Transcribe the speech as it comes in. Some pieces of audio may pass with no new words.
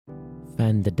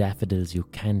Fan the daffodils, you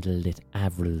candlelit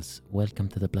avrils. Welcome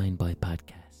to the Blind Boy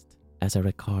podcast. As I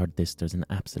record this, there's an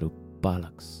absolute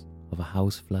bollocks of a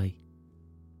housefly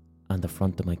on the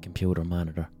front of my computer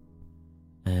monitor.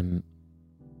 I'm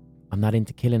not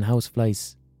into killing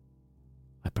houseflies.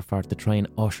 I prefer to try and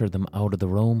usher them out of the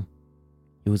room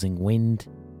using wind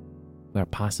where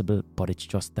possible, but it's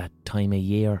just that time of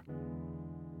year.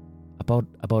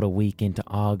 About a week into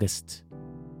August,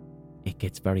 it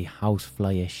gets very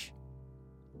housefly-ish.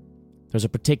 There's a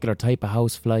particular type of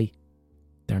housefly.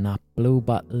 They're not blue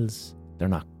bottles. They're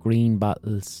not green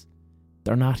bottles.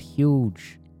 They're not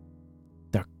huge.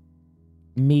 They're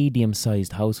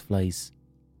medium-sized houseflies.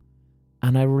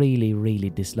 And I really, really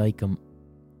dislike them.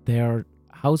 They're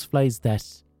houseflies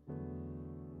that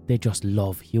they just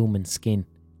love human skin.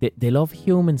 They love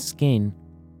human skin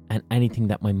and anything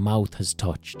that my mouth has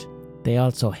touched. They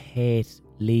also hate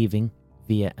leaving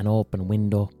via an open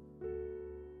window.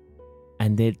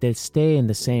 And they'll stay in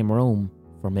the same room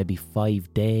for maybe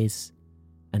 5 days.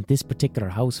 And this particular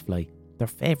housefly, their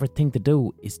favourite thing to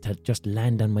do is to just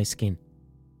land on my skin.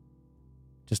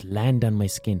 Just land on my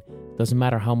skin. Doesn't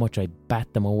matter how much I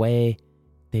bat them away,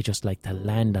 they just like to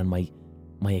land on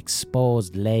my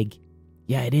exposed leg.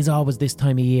 Yeah, it is always this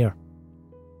time of year.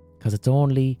 Because it's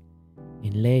only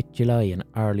in late July and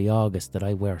early August that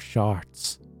I wear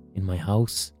shorts in my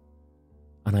house.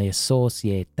 And I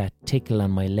associate that tickle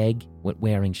on my leg with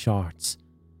wearing shorts.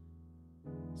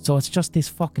 So it's just this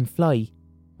fucking fly,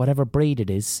 whatever breed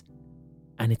it is,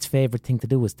 and its favourite thing to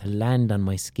do is to land on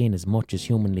my skin as much as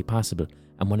humanly possible.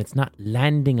 And when it's not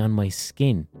landing on my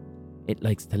skin, it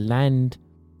likes to land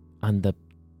on the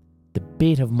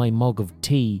bit of my mug of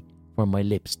tea where my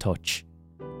lips touch.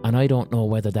 And I don't know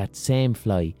whether that same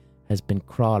fly has been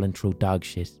crawling through dog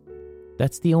shit.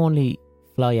 That's the only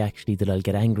fly actually that I'll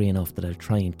get angry enough that I'll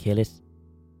try and kill it.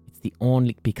 It's the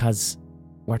only, because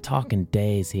we're talking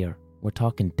days here. We're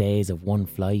talking days of one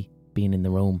fly being in the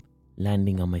room,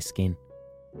 landing on my skin.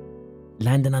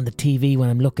 Landing on the TV when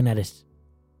I'm looking at it.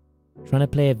 Trying to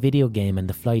play a video game and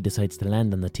the fly decides to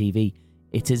land on the TV.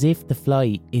 It's as if the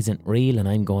fly isn't real and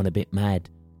I'm going a bit mad.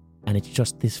 And it's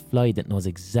just this fly that knows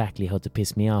exactly how to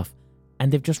piss me off.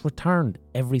 And they've just returned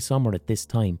every summer at this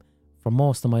time for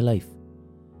most of my life.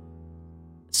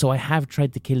 So I have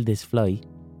tried to kill this fly.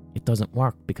 It doesn't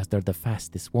work because they're the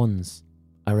fastest ones.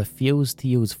 I refuse to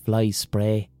use fly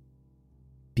spray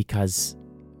because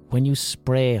when you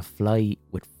spray a fly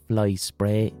with fly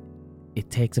spray,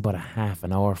 it takes about a half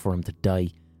an hour for him to die,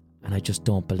 and I just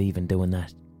don't believe in doing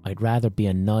that. I'd rather be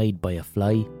annoyed by a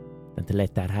fly than to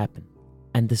let that happen.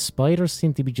 And the spiders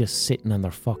seem to be just sitting on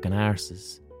their fucking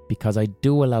arses because I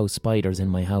do allow spiders in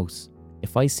my house.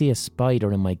 If I see a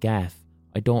spider in my gaff,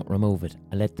 I don't remove it.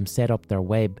 I let them set up their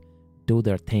web, do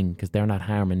their thing, because they're not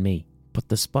harming me. But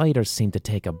the spiders seem to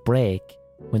take a break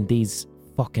when these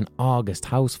fucking August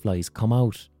houseflies come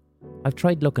out. I've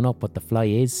tried looking up what the fly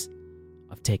is.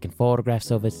 I've taken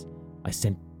photographs of it. I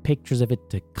sent pictures of it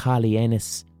to Collie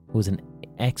Ennis, who's an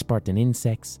expert in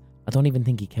insects. I don't even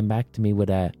think he came back to me with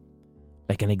an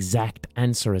exact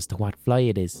answer as to what fly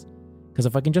it is. Because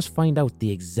if I can just find out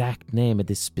the exact name of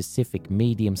this specific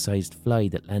medium-sized fly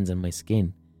that lands on my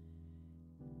skin,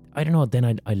 I don't know,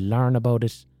 then I learn about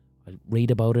it, I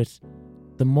read about it.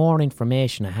 The more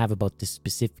information I have about this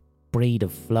specific breed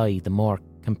of fly, the more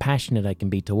compassionate I can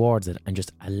be towards it and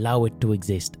just allow it to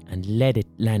exist and let it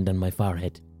land on my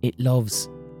forehead. It loves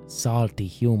salty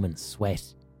human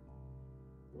sweat.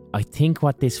 I think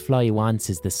what this fly wants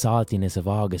is the saltiness of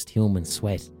August human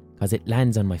sweat, because it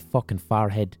lands on my fucking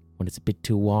forehead when it's a bit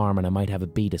too warm and I might have a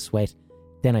bead of sweat.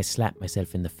 Then I slap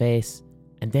myself in the face.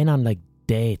 And then on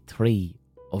day 3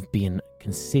 of being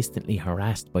consistently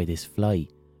harassed by this fly,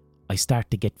 I start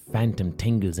to get phantom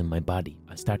tingles in my body.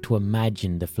 I start to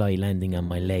imagine the fly landing on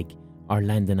my leg or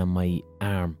landing on my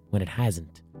arm when it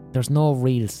hasn't. There's no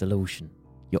real solution.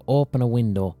 You open a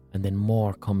window and then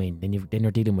more come in. Then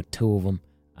you're dealing with 2 of them,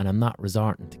 and I'm not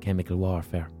resorting to chemical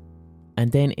warfare.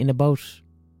 And then in about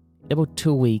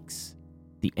 2 weeks,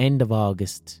 the end of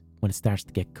August, when it starts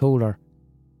to get cooler,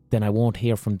 then I won't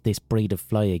hear from this breed of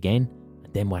fly again.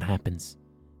 And then what happens?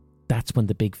 That's when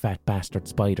the big fat bastard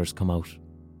spiders come out.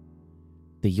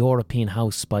 The European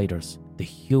house spiders, the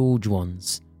huge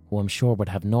ones, who I'm sure would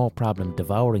have no problem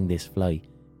devouring this fly,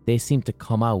 they seem to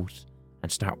come out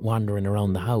and start wandering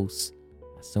around the house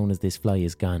as soon as this fly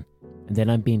is gone. And then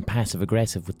I'm being passive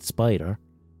aggressive with the spider.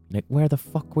 Like, where the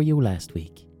fuck were you last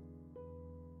week?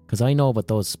 Because I know about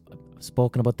those, I've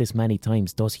spoken about this many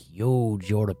times, those huge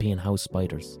European house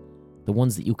spiders. The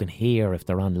ones that you can hear if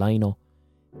they're on lino.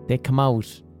 They come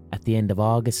out at the end of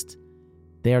August.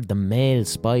 They're the male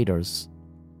spiders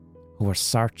who are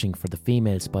searching for the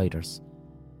female spiders,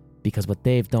 because what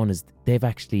they've done is they've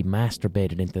actually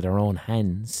masturbated into their own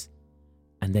hands,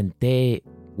 and then they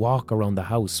walk around the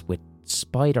house with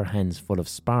spider hands full of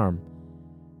sperm,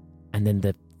 and then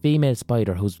the female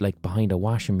spider, who's like behind a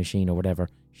washing machine or whatever,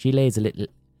 she lays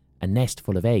a nest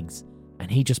full of eggs, and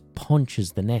he just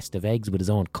punches the nest of eggs with his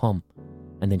own cum,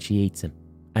 and then she eats him.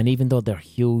 And even though they're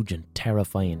huge and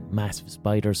terrifying, massive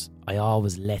spiders, I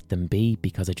always let them be,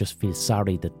 because I just feel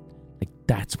sorry that, like,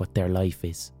 that's what their life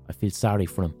is. I feel sorry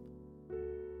for them.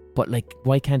 But, like,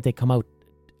 why can't they come out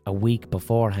a week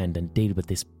beforehand and deal with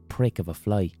this prick of a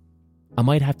fly? I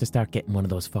might have to start getting one of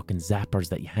those fucking zappers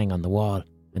that you hang on the wall,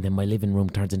 and then my living room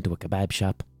turns into a kebab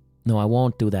shop. No, I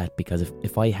won't do that, because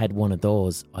if I had one of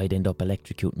those, I'd end up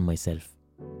electrocuting myself.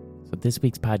 So this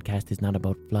week's podcast is not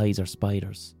about flies or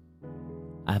spiders.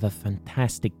 I have a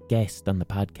fantastic guest on the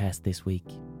podcast this week.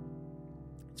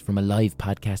 It's from a live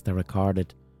podcast I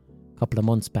recorded a couple of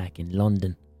months back in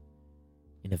London,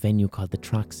 in a venue called the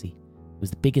Troxy. It was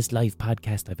the biggest live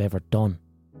podcast I've ever done.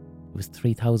 It was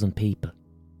 3,000 people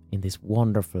in this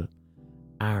wonderful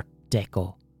Art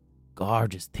Deco,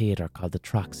 gorgeous theatre called the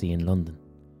Troxy in London.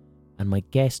 And my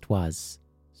guest was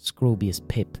Scroobius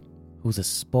Pip, who's a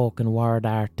spoken word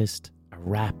artist, a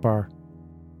rapper,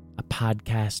 a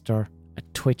podcaster, a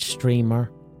Twitch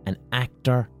streamer, an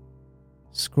actor.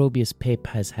 Scroobius Pip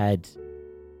has had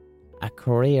a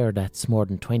career that's more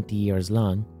than 20 years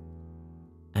long,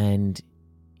 and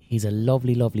he's a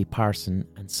lovely, lovely person,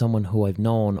 and someone who I've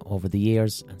known over the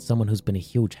years, and someone who's been a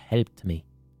huge help to me.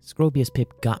 Scroobius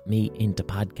Pip got me into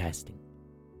podcasting.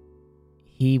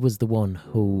 He was the one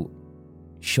who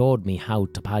showed me how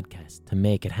to podcast, to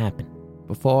make it happen.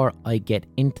 Before I get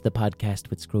into the podcast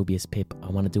with Scroobius Pip, I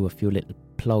want to do a few little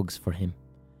plugs for him.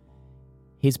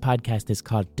 His podcast is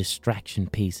called Distraction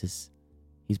Pieces.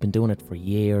 He's been doing it for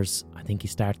years. I think he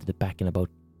started it back in about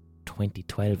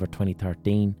 2012 or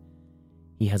 2013.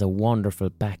 He has a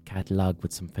wonderful back catalogue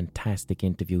with some fantastic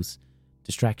interviews.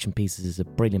 Distraction Pieces is a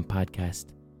brilliant podcast.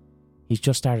 He's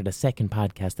just started a second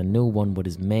podcast, a new one with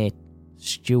his mate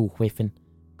Stu Whiffen,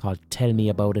 called Tell Me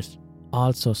About It.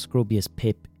 Also, Scroobius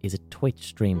Pip is a Twitch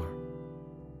streamer.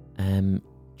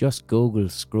 Just Google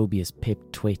Scroobius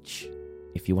Pip Twitch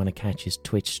if you want to catch his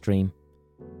Twitch stream.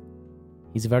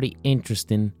 He's a very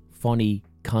interesting, funny,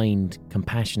 kind,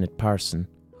 compassionate person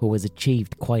who has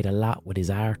achieved quite a lot with his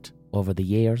art over the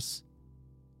years.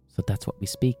 So that's what we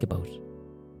speak about.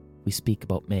 We speak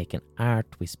about making art,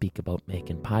 we speak about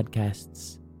making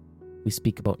podcasts, we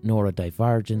speak about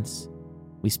neurodivergence,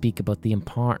 we speak about the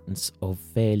importance of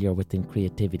failure within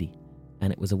creativity.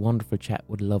 And it was a wonderful chat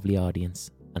with a lovely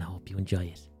audience, and I hope you enjoy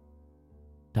it.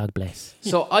 God bless.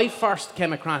 So I first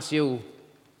came across you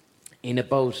in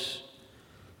about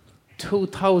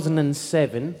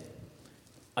 2007.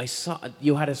 I saw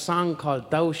you had a song called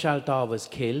Thou Shalt Always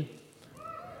Kill.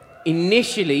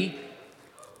 Initially,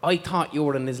 I thought you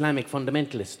were an Islamic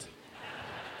fundamentalist.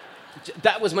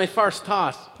 That was my first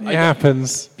thought. It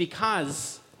happens.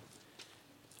 Because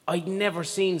I'd never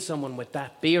seen someone with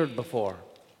that beard before.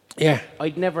 Yeah.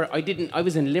 I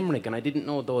was in Limerick and I didn't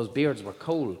know those beards were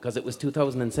cool because it was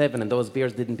 2007 and those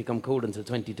beards didn't become cool until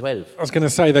 2012. I was going to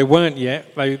say they weren't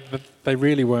yet. They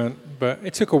really weren't, but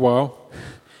it took a while.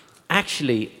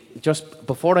 Actually, just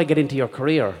before I get into your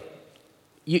career,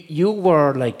 you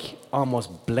were like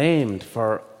almost blamed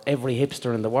for every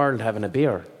hipster in the world having a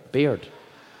beard.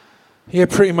 Yeah,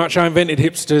 pretty much. I invented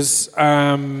hipsters.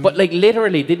 But like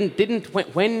literally, didn't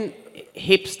when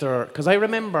hipster? Because I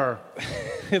remember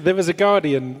there was a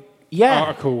Guardian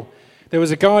article. There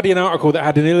was a Guardian article that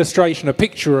had an illustration, a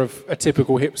picture of a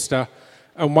typical hipster,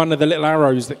 and one of the little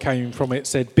arrows that came from it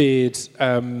said beard,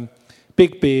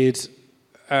 big beard,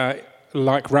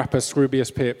 like rapper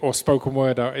Scroobius Pip or spoken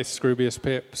word artist Scroobius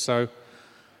Pip. So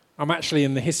I'm actually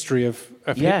in the history of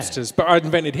hipsters. But I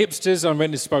invented hipsters, I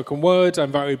invented spoken words,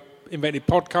 I invented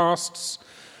podcasts.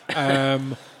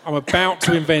 I'm about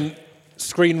to invent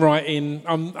screenwriting.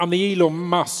 I'm the Elon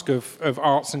Musk of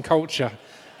arts and culture.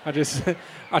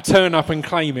 I turn up and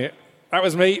claim it. That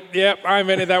was me. Yep, I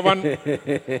invented that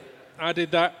one. I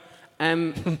did that.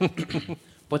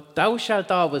 But Thou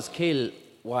Shalt Always Kill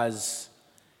was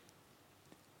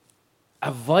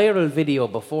a viral video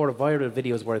before viral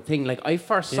videos were a thing. Like I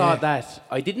first saw that.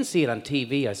 I didn't see it on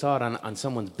TV. I saw it on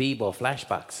someone's Bebo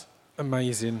flashbacks.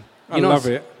 Amazing. I love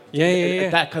it.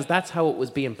 Yeah. Because that's how it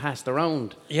was being passed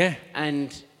around. Yeah.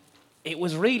 And it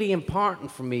was really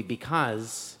important for me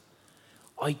because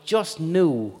I just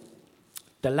knew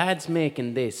the lads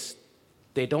making this,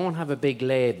 they don't have a big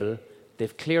label.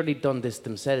 They've clearly done this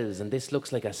themselves, and this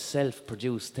looks like a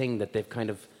self-produced thing that they've kind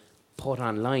of put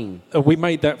online. We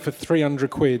made that for 300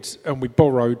 quid, and we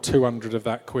borrowed 200 of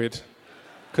that quid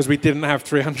because we didn't have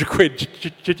 300 quid.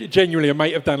 Genuinely, a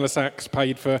mate of Dan Lassax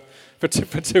paid for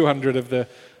 200 of the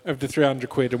 300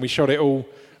 quid, and we shot it all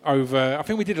over. I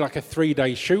think we did like a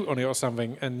 3-day shoot on it or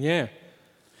something, and yeah.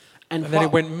 And then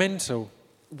it went mental.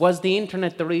 Was the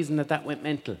internet the reason that went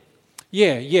mental?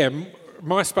 Yeah.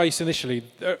 MySpace initially,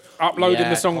 uploading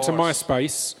the song to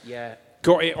MySpace,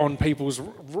 got it on people's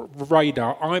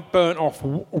radar. I burnt off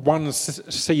one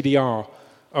CDR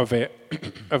of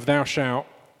it, of Thou Shalt,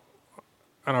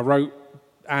 and I wrote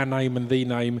our name and the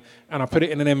name, and I put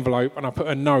it in an envelope, and I put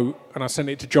a note, and I sent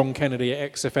it to John Kennedy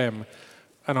at XFM,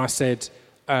 and I said,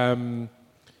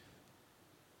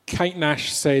 Kate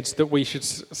Nash said that we should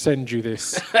send you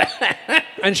this.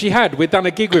 And she had. We'd done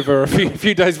a gig with her a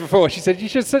few days before. She said, you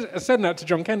should send that to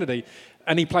John Kennedy.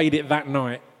 And he played it that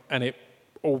night, and it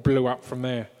all blew up from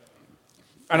there.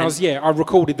 And I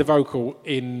recorded the vocal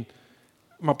in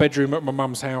my bedroom at my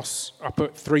mum's house. I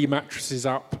put 3 mattresses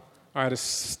up. I had a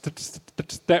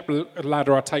step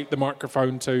ladder I taped the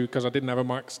microphone to because I didn't have a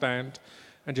mic stand,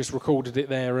 and just recorded it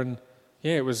there. And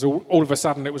yeah, it was all of a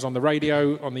sudden it was on the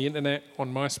radio, on the internet,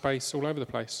 on MySpace, all over the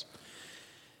place.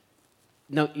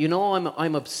 Now, you know,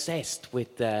 I'm obsessed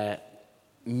with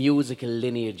musical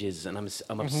lineages, and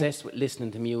I'm obsessed with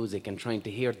listening to music and trying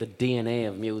to hear the DNA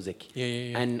of music.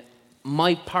 Yeah. And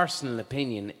my personal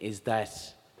opinion is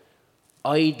that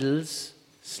Idols,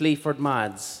 Sleaford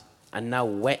Mods, and now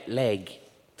Wet Leg,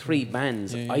 3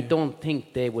 bands, I don't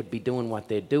think they would be doing what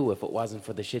they do if it wasn't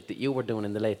for the shit that you were doing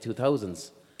in the late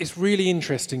 2000s. It's really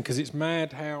interesting because it's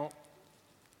mad how...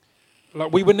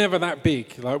 Like, we were never that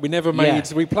big. Like, we never made...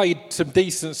 We played some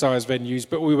decent-sized venues,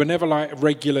 but we were never, like,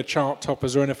 regular chart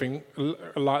toppers or anything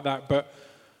like that. But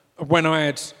when I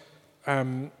had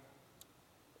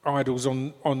Idols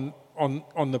on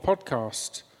the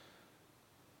podcast,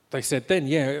 they said then,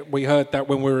 we heard that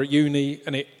when we were at uni,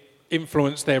 and it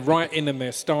influenced their writing and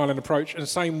their style and approach. And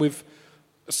same with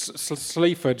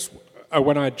Sleaford's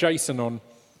when I had Jason on.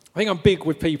 I think I'm big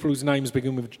with people whose names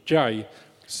begin with J.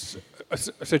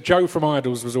 So Joe from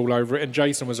Idols was all over it, and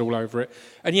Jason was all over it.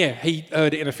 And yeah, he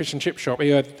heard it in a fish and chip shop.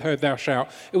 He heard Thou Shalt.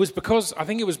 I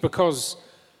think it was because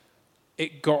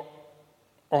it got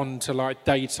on to like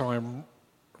daytime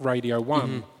Radio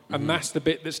 1. And that's the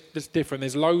bit that's different.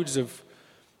 There's loads of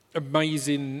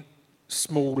amazing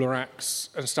smaller acts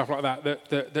and stuff like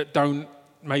that don't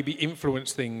maybe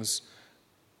influence things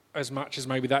as much as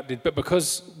maybe that did. But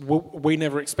because we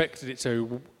never expected it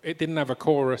to, it didn't have a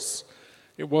chorus.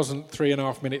 It wasn't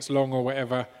 3.5 minutes long or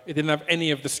whatever. It didn't have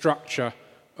any of the structure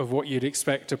of what you'd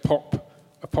expect a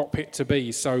pop hit to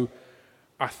be. So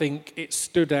I think it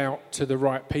stood out to the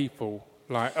right people.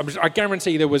 Like, I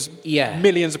guarantee there was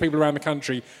millions of people around the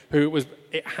country who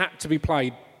it had to be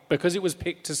played because it was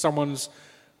picked as someone's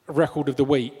record of the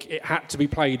week. It had to be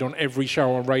played on every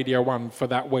show on Radio 1 for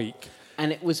that week.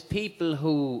 And it was people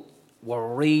who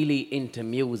were really into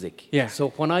music. Yeah. So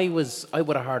when I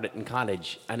would have heard it in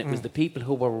college, and it was the people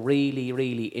who were really,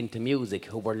 really into music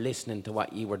who were listening to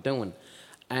what you were doing.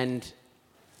 And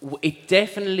it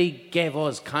definitely gave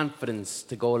us confidence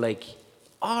to go like,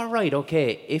 all right,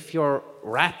 okay, if you're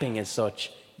rapping as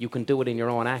such, you can do it in your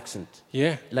own accent.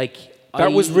 Yeah. Like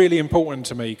that was really important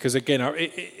to me because, again,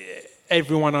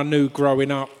 everyone I knew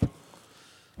growing up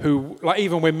who, like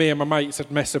even when me and my mates would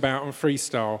mess about and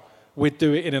freestyle, we'd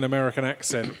do it in an American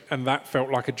accent, and that felt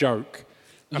like a joke.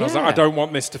 And I was like, I don't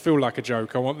want this to feel like a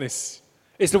joke. I want this...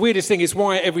 It's the weirdest thing. It's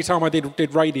why every time I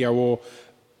did radio or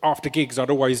after gigs, I'd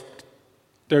always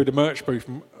do the merch booth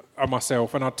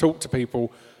myself, and I'd talk to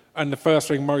people, and the first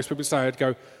thing most people say, I'd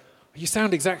go, you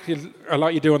sound exactly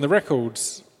like you do on the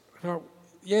records. Like,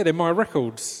 yeah, they're my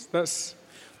records. That's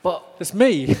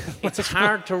me. It's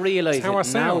hard to realise how I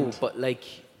sound. Now, but like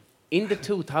in the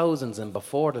 2000s and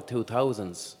before the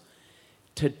 2000s,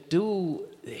 to do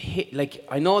hit, like,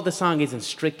 I know the song isn't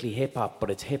strictly hip-hop,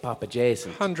 but it's hip-hop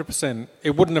adjacent. 100%.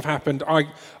 It wouldn't have happened.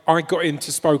 I got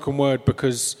into spoken word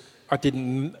because I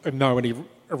didn't know any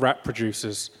rap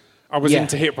producers. I was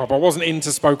into hip-hop. I wasn't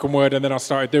into spoken word, and then I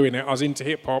started doing it. I was into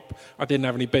hip-hop. I didn't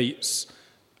have any beats.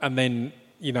 And then,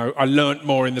 you know, I learnt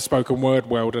more in the spoken word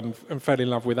world and fell in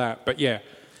love with that. But, yeah.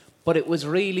 But it was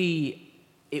really...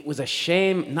 It was a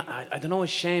shame... I don't know if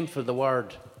shameful the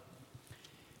word...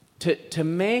 To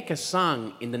make a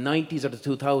song in the 90s or the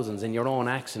 2000s in your own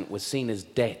accent was seen as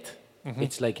death. Mm-hmm.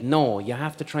 It's like, no, you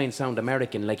have to try and sound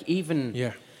American. Like, even...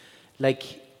 Yeah. Like,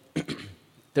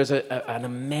 there's an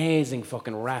amazing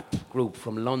fucking rap group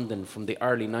from London from the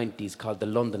early 90s called the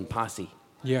London Posse.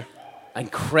 Yeah.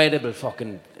 Incredible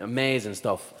fucking amazing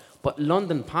stuff. But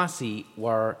London Posse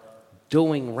were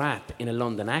doing rap in a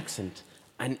London accent.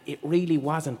 And it really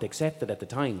wasn't accepted at the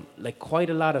time. Like, quite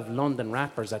a lot of London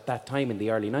rappers at that time in the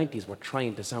early 90s were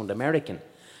trying to sound American.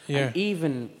 Yeah. And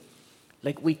even,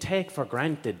 like, we take for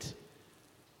granted...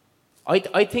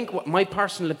 I think my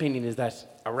personal opinion is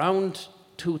that around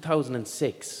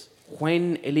 2006,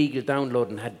 when illegal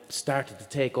downloading had started to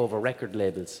take over record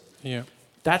labels,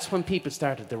 that's when people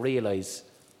started to realise,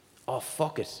 oh,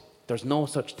 fuck it, there's no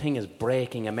such thing as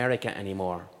breaking America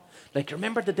anymore. Like,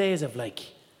 remember the days of, like...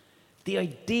 The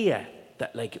idea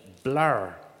that, like,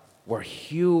 Blur were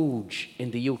huge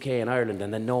in the UK and Ireland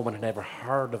and then no one had ever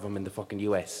heard of them in the fucking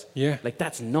US. Yeah. Like,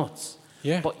 that's nuts.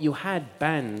 Yeah. But you had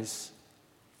bands,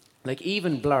 like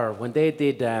even Blur, when they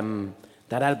did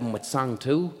that album with Song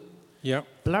 2,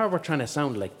 Blur were trying to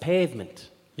sound like Pavement.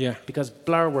 Yeah. Because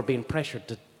Blur were being pressured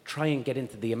to try and get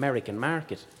into the American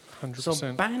market. 100%.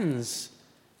 So bands,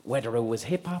 whether it was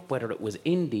hip-hop, whether it was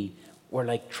indie, were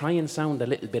like, try and sound a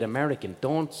little bit American.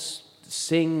 Don't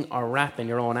sing or rap in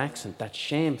your own accent. That's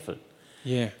shameful.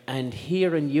 Yeah. And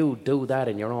hearing you do that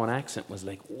in your own accent was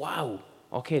like, wow,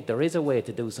 okay, there is a way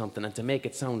to do something and to make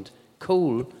it sound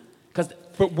cool.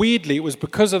 But weirdly, it was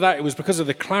because of that, it was because of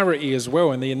the clarity as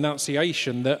well and the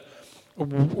enunciation that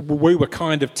we were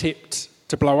kind of tipped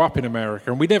to blow up in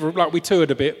America. And we never, like, we toured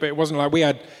a bit, but it wasn't like we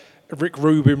had, Rick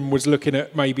Rubin was looking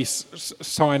at maybe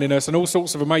signing us and all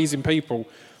sorts of amazing people.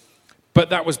 But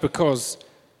that was because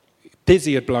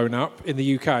Dizzy had blown up in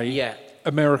the UK. Yeah.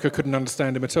 America couldn't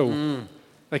understand him at all.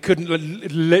 They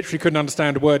literally couldn't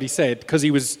understand a word he said because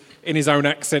he was in his own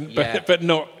accent, but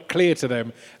not clear to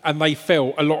them. And they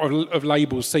felt, a lot of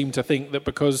labels seemed to think that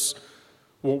because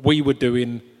what we were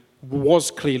doing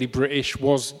was clearly British,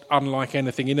 was unlike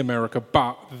anything in America,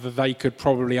 but they could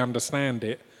probably understand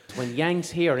it. When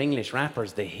Yanks hear English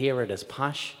rappers, they hear it as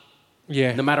posh.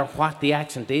 Yeah. No matter what the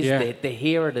accent is, they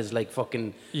hear it as like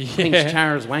fucking Prince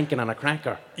Charles wanking on a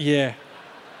cracker. Yeah.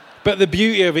 But the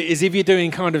beauty of it is if you're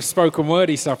doing kind of spoken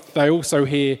wordy stuff, they also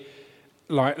hear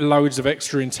like loads of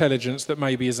extra intelligence that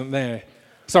maybe isn't there.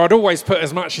 So I'd always put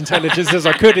as much intelligence as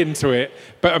I could into it,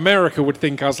 but America would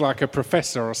think I was like a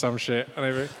professor or some shit.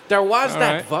 There was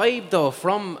that vibe though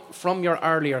from your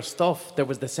earlier stuff. There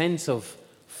was the sense of,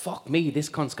 fuck me, this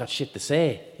cunt's got shit to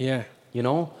say. Yeah. You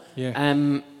know?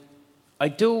 Yeah. I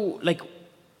do, like,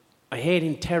 I hate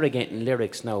interrogating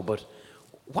lyrics now, but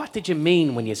what did you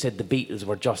mean when you said the Beatles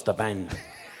were just a band?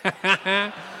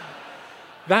 That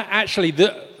actually,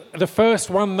 the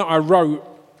first one that I wrote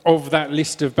of that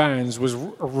list of bands was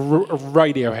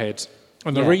Radiohead.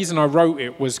 And the reason I wrote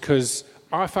it was because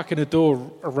I fucking adore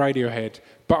Radiohead,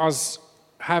 but I was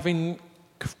having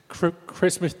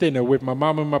Christmas dinner with my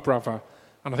mum and my brother,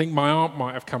 and I think my aunt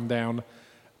might have come down,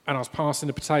 and I was passing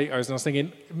the potatoes, and I was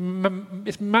thinking,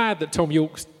 it's mad that Tom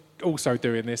York's also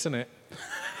doing this, isn't it?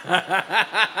 Like,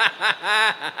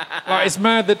 it's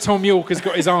mad that Tom York has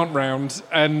got his aunt round,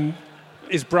 and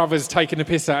his brother's taking the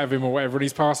piss out of him or whatever, and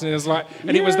he's passing it. I was like,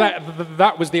 and it was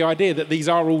that was the idea, that these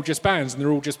are all just bands, and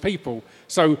they're all just people.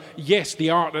 So, yes, the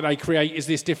art that they create is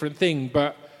this different thing,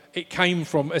 but it came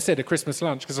from, I said, a Christmas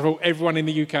lunch, because I thought everyone in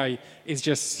the UK is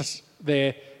just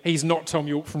there. He's not Tom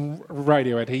York from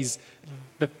Radiohead. He's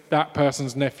that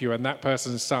person's nephew and that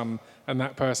person's son and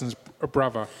that person's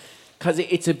brother. Because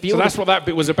it's a beautiful... So that's what that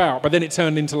bit was about. But then it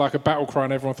turned into like a battle cry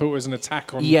and everyone thought it was an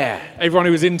attack on... Yeah. Everyone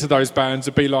who was into those bands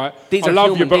would be like, These I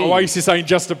love you, but beings. Oasis ain't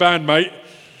just a band, mate.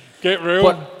 Get real.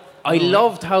 But I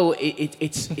loved how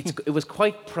it was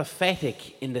quite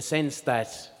prophetic in the sense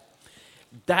that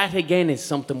again is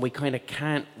something we kind of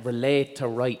can't relate to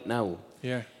right now.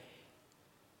 Yeah.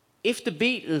 If the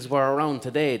Beatles were around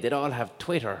today, they'd all have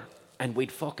Twitter and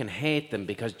we'd fucking hate them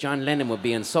because John Lennon would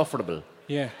be insufferable.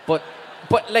 Yeah. But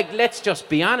like, let's just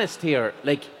be honest here.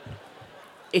 Like,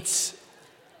 it's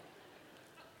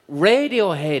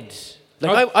Radiohead.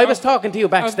 Like, I was talking to you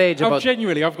backstage about...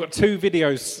 Genuinely, I've got 2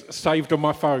 videos saved on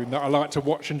my phone that I like to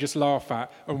watch and just laugh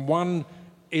at. And one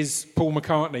is Paul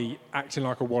McCartney acting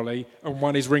like a Wally, and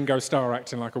one is Ringo Starr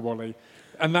acting like a Wally.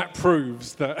 And that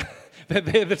proves that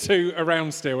they're the 2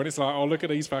 around still. And it's like, oh, look at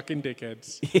these fucking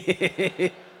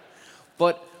dickheads.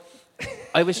 But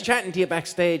I was chatting to you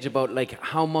backstage about like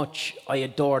how much I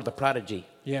adore The Prodigy.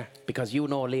 Yeah. Because you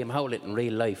know Liam Howlett in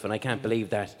real life, and I can't believe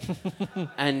that.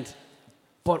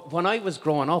 But when I was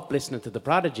growing up listening to The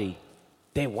Prodigy,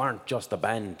 they weren't just a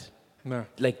band. No.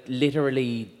 Like,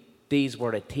 literally, these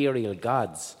were ethereal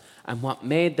gods. And what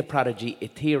made The Prodigy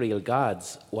ethereal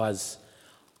gods was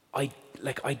I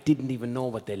didn't even know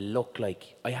what they looked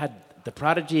like. I had The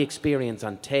Prodigy Experience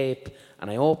on tape, and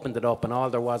I opened it up, and all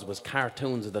there was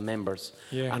cartoons of the members.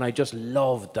 Yeah. And I just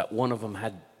loved that one of them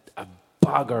had a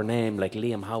bogger name like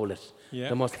Liam Howlett. Yeah.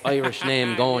 The most Irish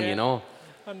name going, Yeah. you know.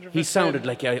 100%. He sounded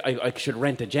like I should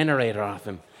rent a generator off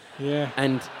him. Yeah.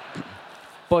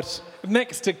 But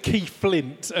next to Keith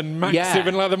Flint and Maxim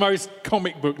and like the most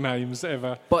comic book names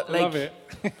ever. But like, love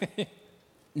it.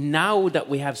 now that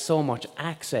we have so much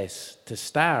access to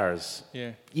stars,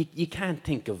 you can't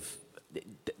think of...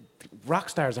 Rock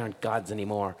stars aren't gods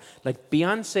anymore. Like,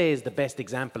 Beyonce is the best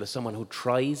example of someone who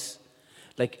tries.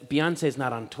 Like, Beyonce is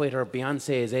not on Twitter.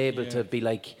 Beyonce is able to be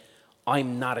like,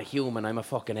 I'm not a human, I'm a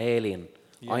fucking alien.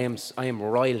 Yeah. I am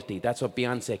royalty. That's what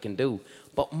Beyonce can do.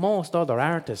 But most other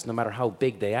artists, no matter how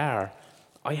big they are,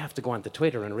 I have to go onto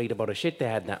Twitter and read about a shit they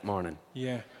had that morning.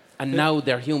 Yeah. And now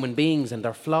they're human beings and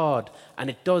they're flawed. And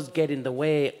it does get in the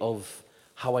way of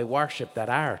how I worship that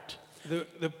art.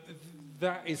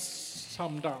 That is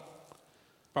summed up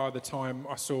by the time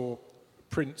I saw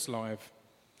Prince live.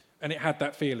 And it had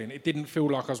that feeling. It didn't feel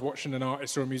like I was watching an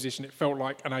artist or a musician. It felt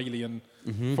like an alien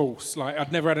force. Like,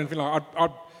 I'd never had anything like...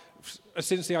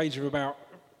 since the age of about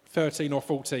 13 or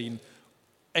 14,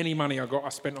 any money I got, I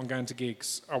spent on going to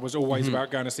gigs. I was always about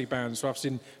going to see bands. So I've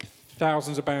seen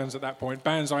thousands of bands at that point,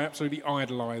 bands I absolutely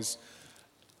idolise.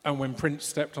 And when Prince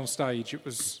stepped on stage, it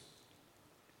was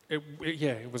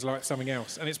like something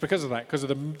else. And it's because of that, because of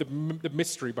the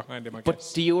mystery behind him, I guess.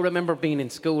 But do you remember being in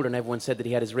school and everyone said that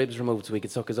he had his ribs removed so he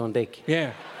could suck his own dick?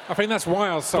 Yeah. I think that's why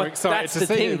I was so excited to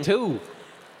see him. That's the thing too.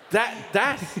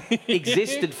 That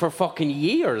existed for fucking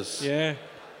years. Yeah.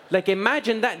 Like,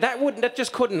 imagine that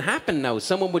just couldn't happen now.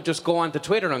 Someone would just go onto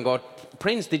Twitter and go,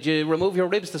 Prince, did you remove your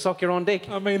ribs to suck your own dick?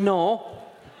 I mean, no.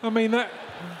 I mean,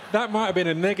 that might have been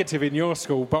a negative in your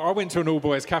school, but I went to an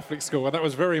all-boys Catholic school, and that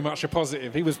was very much a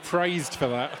positive. He was praised for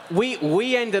that.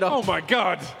 We ended up... Oh, my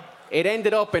God. It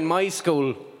ended up in my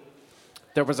school.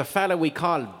 There was a fella we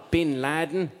called Bin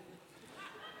Laden.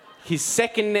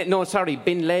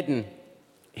 Bin Laden.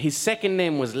 His second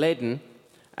name was Laden,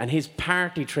 and his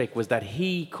party trick was that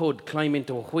he could climb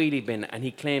into a wheelie bin, and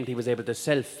he claimed he was able to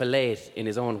self-fillet in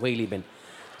his own wheelie bin.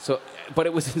 But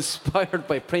it was inspired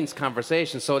by Prince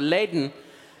conversation. So Laden,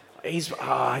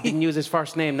 I didn't use his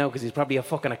first name now because he's probably a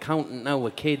fucking accountant now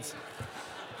with kids.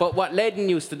 But what Laden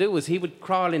used to do was he would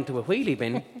crawl into a wheelie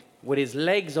bin with his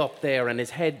legs up there and his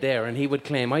head there, and he would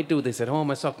claim, I do this at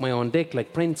home, I suck my own dick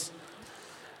like Prince.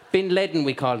 Bin Laden,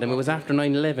 we called him. It was after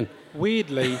 9/11.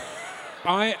 Weirdly,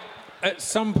 at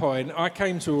some point, I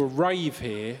came to a rave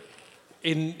here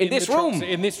in this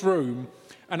room,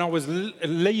 and I was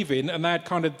leaving, and they had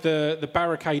kind of the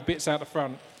barricade bits out the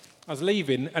front. I was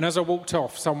leaving, and as I walked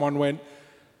off, someone went,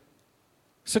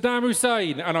 Saddam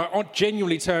Hussein, and I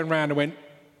genuinely turned around and went,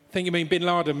 think you mean Bin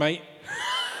Laden, mate?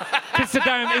 Because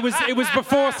it was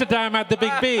before Saddam had the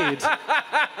big beard.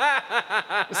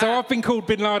 So I've been called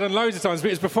Bin Laden loads of times, but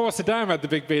it was before Saddam had the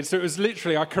big beard. So it was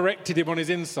literally, I corrected him on his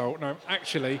insult. No,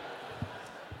 actually.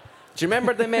 Do you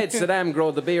remember they made Saddam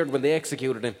grow the beard when they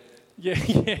executed him? Yeah,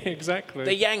 exactly.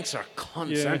 The Yanks are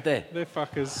cunts, aren't they? They're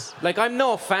fuckers. Like, I'm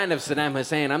no fan of Saddam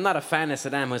Hussein. I'm not a fan of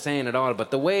Saddam Hussein at all.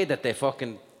 But the way that they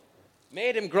fucking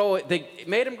made him grow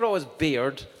his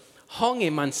beard, hung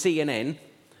him on CNN,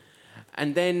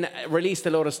 and then released a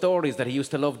load of stories that he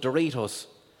used to love Doritos.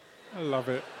 I love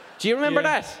it. Do you remember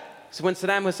that? So when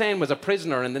Saddam Hussein was a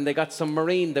prisoner, and then they got some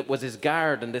Marine that was his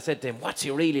guard, and they said to him, what's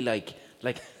he really like?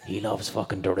 Like, he loves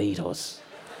fucking Doritos.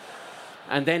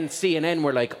 And then CNN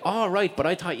were like, oh, right, but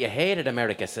I thought you hated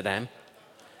America, Saddam.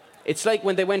 It's like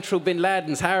when they went through Bin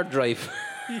Laden's hard drive.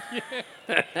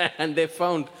 And they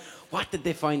found, what did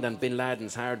they find on Bin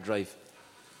Laden's hard drive?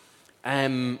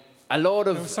 A lot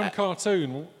of... There was some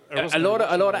cartoon. A lot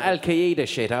of Al-Qaeda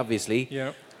shit, obviously.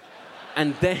 Yeah.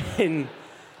 And then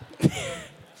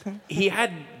he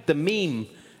had the meme,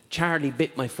 Charlie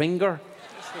bit my finger.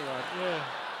 That's all right, yeah.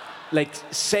 Like,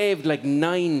 saved like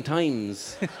 9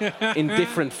 times in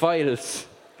different files.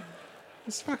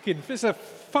 It's a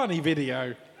funny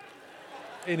video.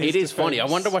 It is funny. I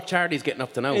wonder what Charlie's getting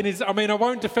up to now. I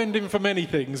won't defend him for many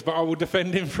things, but I will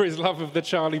defend him for his love of the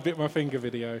Charlie bit my finger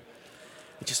video.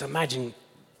 Just imagine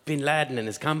Bin Laden in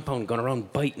his compound going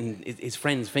around biting his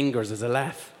friend's fingers as a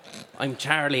laugh. I'm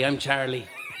Charlie.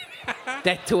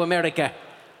 Death to America.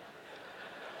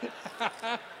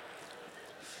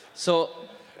 So...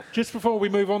 Just before we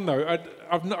move on, though,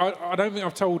 I don't think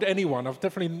I've told anyone. I've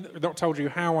definitely not told you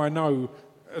how I know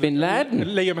Bin Laden.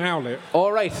 Liam Howlett.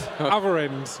 All right. Other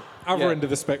end of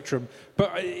the spectrum.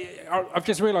 But I've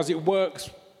just realised it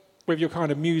works with your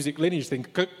kind of music lineage thing,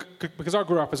 because I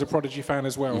grew up as a Prodigy fan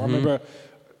as well. I remember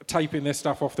taping this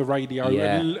stuff off the radio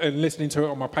and listening to it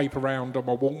on my paper round, on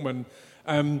my Walkman.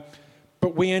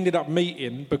 But we ended up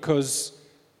meeting because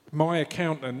my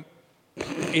accountant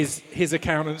is his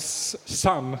accountant's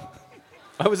son.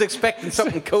 I was expecting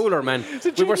something cooler, man.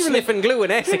 We were sniffing glue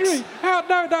in Essex.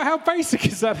 How basic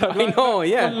is that? I know,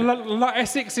 yeah. Like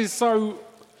Essex is so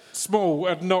small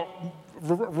and not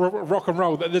rock and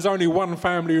roll that there's only one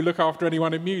family who look after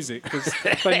anyone in music because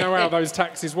they know how those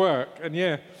taxes work. And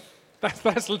yeah,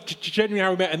 that's genuinely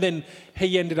how we met. And then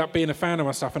he ended up being a fan of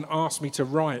my stuff and asked me to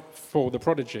write for The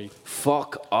Prodigy.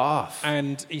 Fuck off.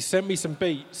 And he sent me some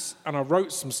beats and I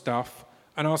wrote some stuff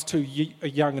and I was too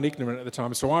young and ignorant at the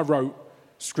time. So I wrote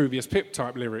Scroobius Pip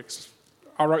type lyrics.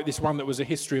 I wrote this one that was a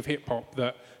history of hip-hop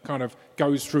that kind of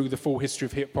goes through the full history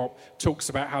of hip-hop, talks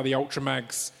about how the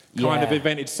Ultramags kind of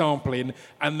invented sampling,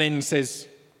 and then says,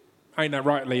 ain't that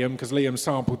right, Liam? Because Liam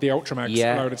sampled the Ultramags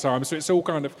a load of times. So it's all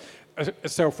kind of a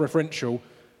self-referential.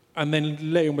 And then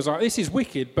Liam was like, this is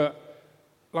wicked, but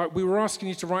like we were asking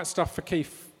you to write stuff for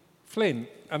Keith Flint,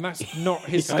 and that's not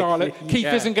his style. Keith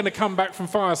isn't going to come back from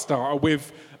Firestarter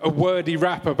with a wordy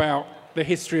rap about the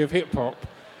history of hip-hop.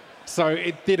 So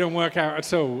it didn't work out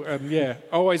at all. And yeah,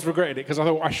 I always regretted it because I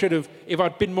thought I should have, if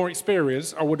I'd been more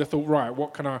experienced, I would have thought, right,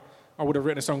 what can I would have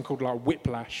written a song called like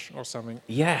Whiplash or something.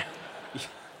 Yeah.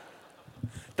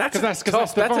 That's a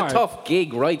vibe. tough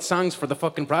gig, write songs for the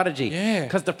fucking Prodigy. Yeah.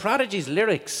 Because the Prodigy's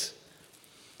lyrics,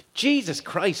 Jesus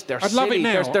Christ, they're silly. I'd love it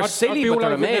now. They're silly, but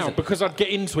they're amazing. Now because I'd get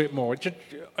into it more.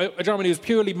 It was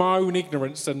purely my own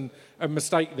ignorance and a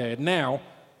mistake there. Now,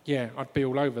 yeah, I'd be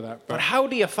all over that. But how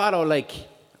do you follow, like,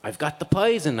 I've got the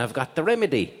poison, I've got the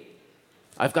remedy.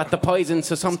 I've got the poison,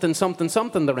 so something, something,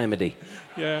 something, the remedy.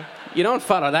 Yeah. You don't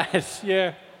follow that.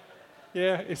 Yeah.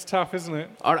 Yeah, it's tough, isn't it?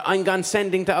 Or I'm gone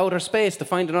sending to outer space to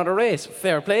find another race.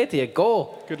 Fair play to you,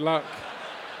 go. Good luck.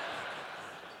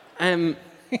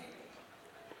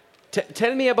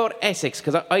 Tell me about Essex,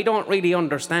 because I don't really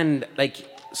understand, like,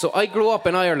 so I grew up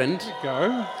in Ireland. There you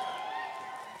go.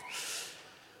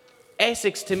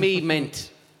 Essex to me meant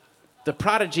the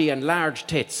Prodigy and large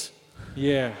tits.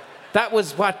 Yeah. That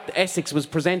was what Essex was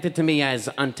presented to me as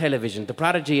on television, the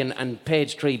Prodigy and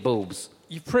page 3 boobs.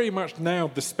 You've pretty much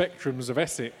nailed the spectrums of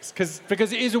Essex,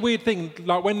 because it is a weird thing,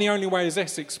 like when The Only Way is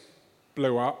Essex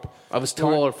blew up. I was too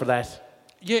old for that.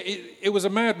 Yeah, it was a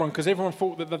mad one, because everyone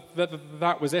thought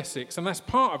that was Essex, and that's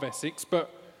part of Essex, but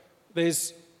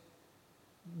there's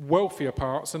wealthier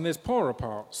parts and there's poorer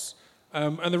parts.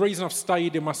 And the reason I've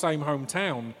stayed in my same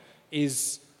hometown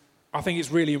is I think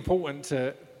it's really important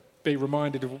to be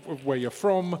reminded of where you're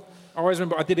from. I always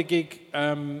remember I did a gig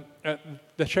at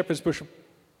the Shepherd's Bush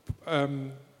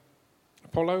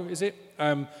Apollo, is it?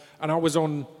 And I was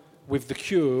on with The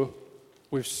Cure,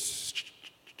 with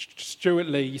Stuart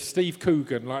Lee, Steve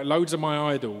Coogan, like loads of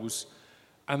my idols.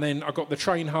 And then I got the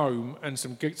train home and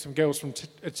some girls from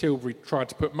Tilbury tried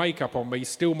to put makeup on me,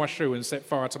 steal my shoe and set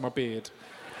fire to my beard.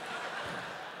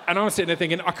 And I was sitting there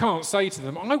thinking, I can't say to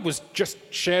them, I was just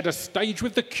shared a stage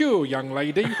with The Cure, young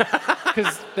lady,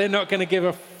 because they're not going to give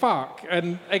a fuck.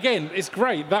 And again, it's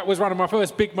great. That was one of my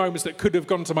first big moments that could have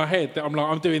gone to my head, that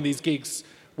I'm doing these gigs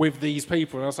with these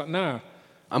people. And I was like, nah.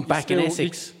 I'm back in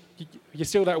Essex. You're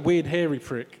still that weird hairy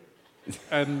prick.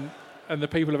 And the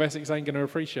people of Essex ain't going to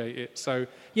appreciate it. So,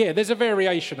 yeah, there's a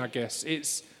variation, I guess.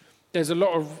 There's a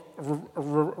lot of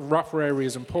rougher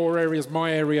areas and poor areas.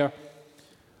 My area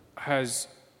has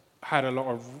had a lot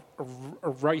of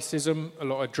racism, a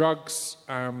lot of drugs.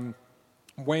 Who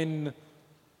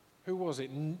was it?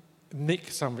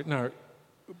 Nick something? No,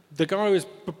 the guy who was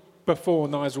before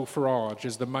Nigel Farage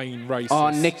as the main racist. Oh,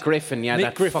 Nick Griffin, yeah,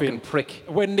 Nick Griffin, fucking prick.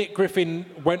 When Nick Griffin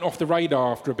went off the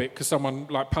radar after a bit because someone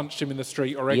like punched him in the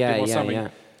street or egged him or something,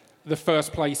 the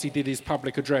first place he did his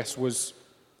public address was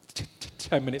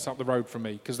 10 minutes up the road from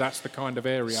me, because that's the kind of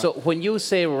area. So when you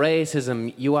say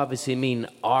racism, you obviously mean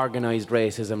organised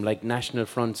racism, like National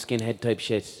Front, skinhead type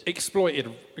shit.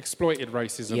 Exploited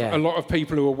racism. Yeah. A lot of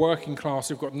people who are working class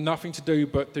who've got nothing to do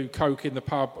but do coke in the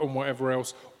pub and whatever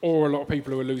else, or a lot of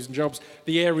people who are losing jobs.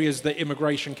 The areas that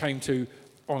immigration came to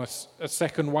on a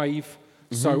second wave.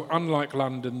 Mm-hmm. So unlike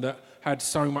London, that had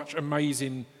so much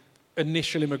amazing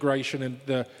initial immigration and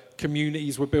the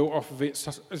communities were built off of it,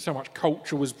 so much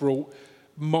culture was brought.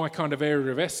 My kind of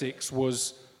area of Essex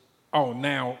was,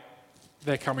 now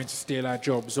they're coming to steal our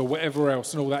jobs or whatever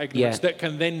else, and all that ignorance that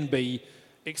can then be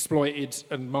exploited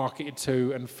and marketed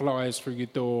to and flies through your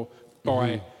door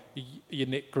by your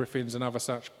Nick Griffins and other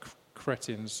such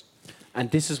cretins.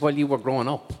 And this is while you were growing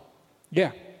up?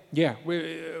 Yeah.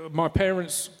 My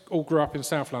parents all grew up in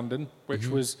South London, which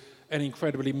was an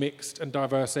incredibly mixed and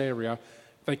diverse area.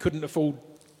 They couldn't afford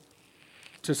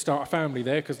to start a family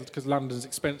there because London's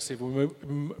expensive. We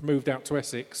moved out to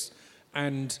Essex,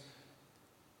 and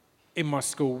in my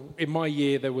school, in my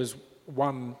year, there was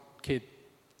one kid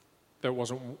that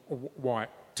wasn't white.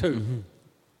 Two.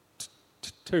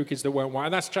 Two kids that weren't white.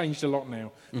 And that's changed a lot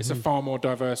now. It's a far more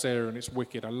diverse area and it's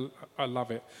wicked. I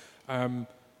love it.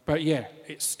 But yeah,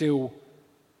 it's still,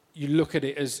 you look at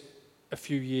it as a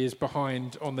few years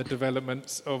behind on the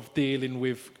developments of dealing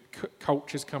with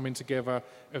cultures coming together,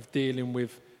 of dealing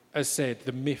with, as said,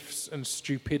 the myths and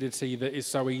stupidity that is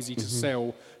so easy to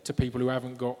sell to people who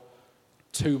haven't got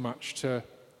too much to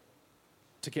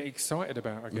get excited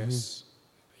about, I guess.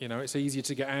 You know, it's easier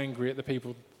to get angry at the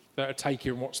people that are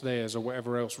taking what's theirs or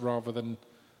whatever else rather than,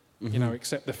 you know,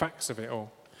 accept the facts of it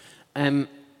all.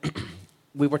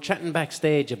 We were chatting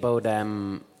backstage about,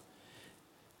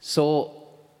 so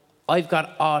I've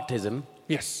got autism.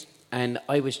 Yes. And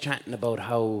I was chatting about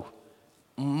how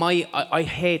I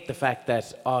hate the fact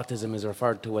that autism is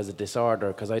referred to as a disorder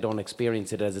because I don't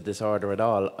experience it as a disorder at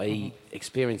all. I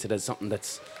experience it as something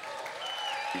that's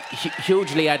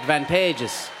hugely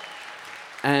advantageous.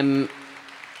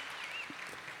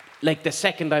 Like the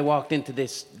second I walked into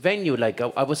this venue, like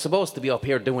I was supposed to be up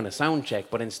here doing a sound check,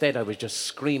 but instead I was just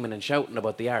screaming and shouting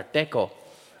about the Art Deco.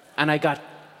 And I got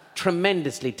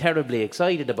tremendously, terribly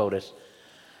excited about it.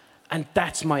 And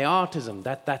that's my autism.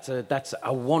 That's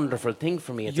a wonderful thing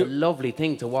for me. It's a lovely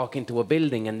thing to walk into a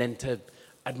building and then to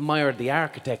admire the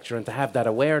architecture and to have that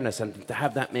awareness and to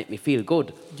have that make me feel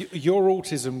good. Your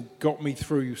autism got me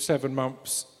through 7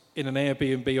 months in an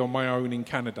Airbnb on my own in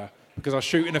Canada because I was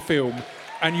shooting a film,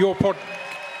 and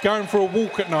going for a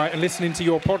walk at night and listening to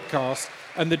your podcast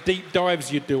and the deep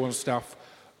dives you'd do on stuff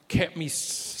kept me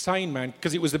sane, man,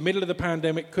 because it was the middle of the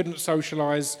pandemic, couldn't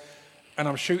socialise, and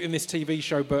I'm shooting this TV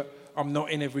show, but I'm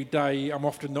not in every day. I'm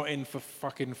often not in for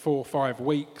fucking 4 or 5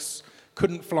 weeks.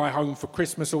 Couldn't fly home for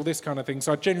Christmas, all this kind of thing.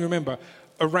 So I genuinely remember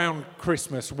around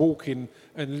Christmas walking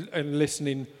and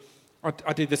listening.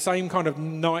 I did the same kind of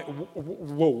night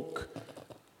walk,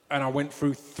 and I went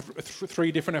through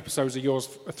 3 different episodes of yours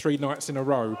 3 nights in a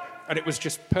row, and it was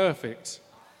just perfect.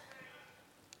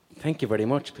 Thank you very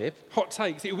much, Pip. Hot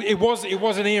takes. It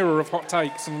was an era of hot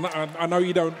takes, and I know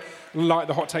you don't like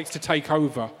the hot takes to take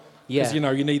over. Because, you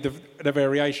know, you need the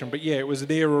variation. But, yeah, it was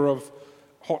an era of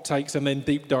hot takes and then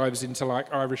deep dives into,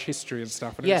 like, Irish history and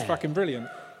stuff. And it was fucking brilliant.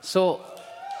 So,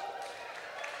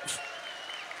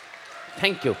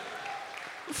 thank you.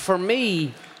 For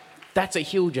me, that's a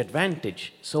huge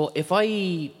advantage. So if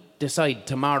I decide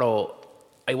tomorrow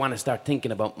I want to start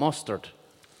thinking about mustard,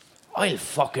 I'll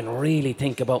fucking really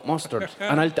think about mustard.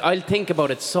 And I'll think about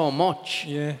it so much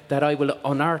that I will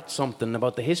unearth something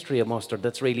about the history of mustard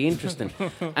that's really interesting.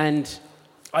 And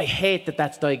I hate that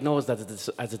that's diagnosed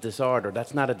as a disorder.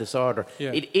 That's not a disorder.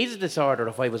 Yeah. It is a disorder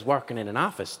if I was working in an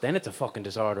office. Then it's a fucking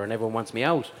disorder and everyone wants me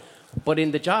out. But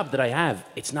in the job that I have,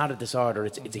 it's not a disorder.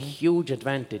 It's a huge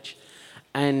advantage.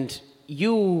 And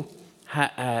you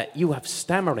have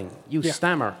stammering. You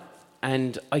stammer.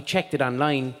 And I checked it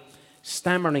online.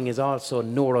 Stammering is also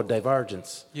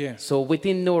neurodivergence. Yeah. So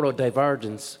within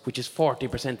neurodivergence, which is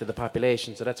 40% of the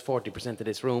population, so that's 40% of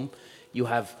this room, you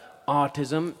have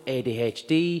autism,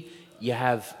 ADHD, you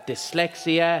have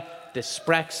dyslexia,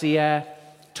 dyspraxia,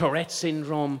 Tourette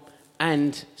syndrome,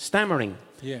 and stammering.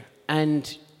 Yeah.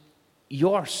 And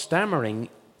your stammering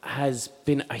has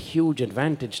been a huge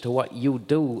advantage to what you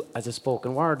do as a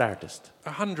spoken word artist.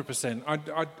 100%.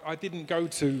 I didn't go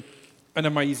to an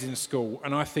amazing school,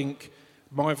 and I think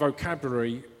my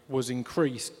vocabulary was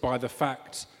increased by the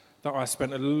fact that I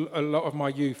spent a lot of my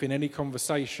youth in any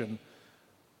conversation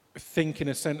thinking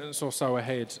a sentence or so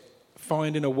ahead,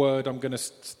 finding a word I'm going to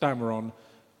stammer on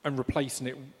and replacing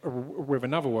it with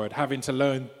another word, having to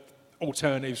learn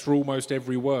alternatives for almost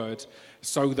every word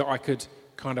so that I could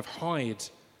kind of hide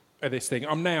this thing.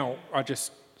 I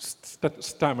just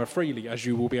stammer freely, as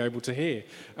you will be able to hear.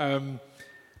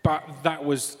 But that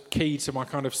was key to my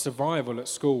kind of survival at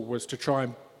school, was to try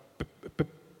and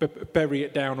bury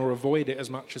it down or avoid it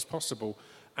as much as possible.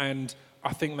 And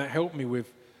I think that helped me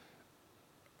with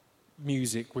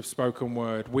music, with spoken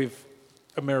word, with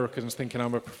Americans thinking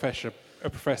I'm a professor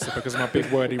because of my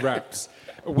big wordy raps,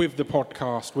 with the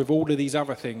podcast, with all of these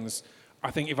other things.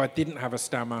 I think if I didn't have a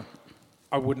stammer,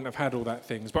 I wouldn't have had all that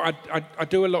things. But I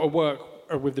do a lot of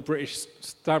work with the British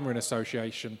Stammering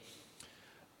Association.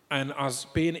 And I was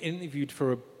being interviewed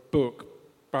for a book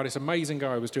by this amazing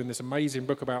guy who was doing this amazing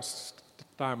book about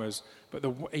stammers. But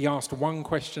he asked one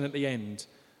question at the end,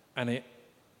 and it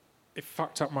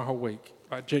fucked up my whole week.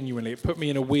 Like, genuinely, it put me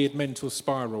in a weird mental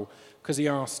spiral. Because he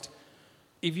asked,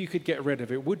 if you could get rid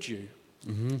of it, would you?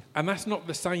 Mm-hmm. And that's not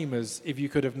the same as if you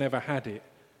could have never had it,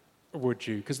 would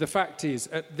you? Because the fact is,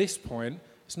 at this point,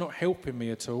 it's not helping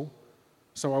me at all.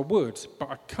 So I would, but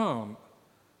I can't.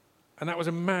 And that was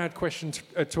a mad question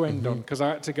to end on, because I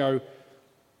had to go,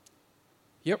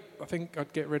 yep, I think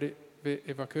I'd get rid of it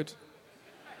if I could.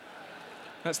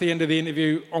 That's the end of the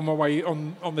interview on my way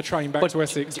on the train back to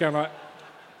Essex, going like,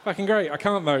 fucking great, I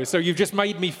can't though. So you've just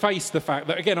made me face the fact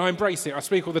that, again, I embrace it. I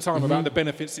speak all the time about the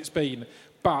benefits it's been.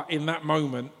 But in that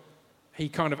moment, he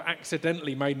kind of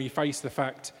accidentally made me face the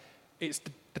fact it's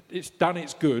done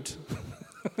its good.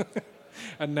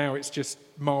 And now it's just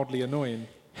mildly annoying.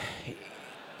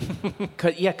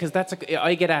 Because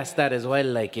I get asked that as well.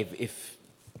 Like, if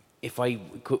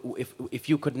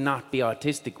you could not be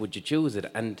autistic, would you choose it?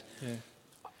 And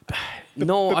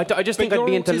I just think I'd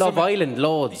be into Love Island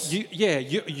loads.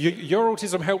 Your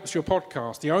autism helps your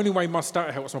podcast. The only way my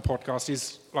stutter helps my podcast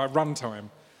is like runtime.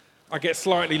 I get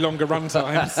slightly longer run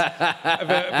times,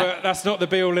 but that's not the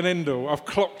be-all and end-all. I've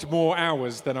clocked more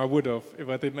hours than I would have if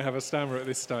I didn't have a stammer at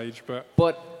this stage.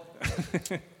 But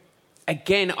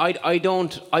again,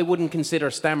 I wouldn't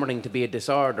consider stammering to be a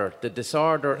disorder. The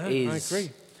disorder is... I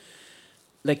agree.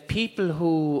 Like, people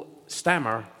who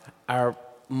stammer are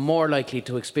more likely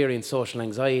to experience social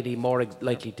anxiety, more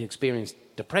likely to experience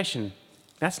depression.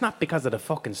 That's not because of the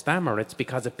fucking stammer. It's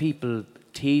because of people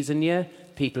teasing you,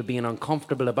 people being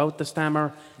uncomfortable about the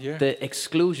stammer, the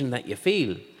exclusion that you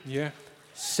feel. Yeah.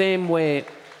 Same way,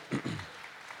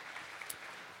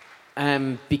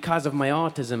 because of my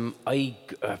autism, I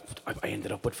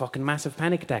ended up with fucking massive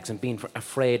panic attacks and being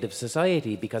afraid of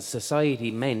society, because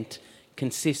society meant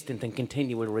consistent and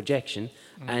continual rejection.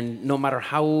 And no matter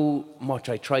how much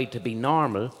I tried to be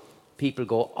normal, people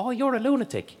go, oh, you're a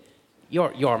lunatic.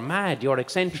 You're mad, you're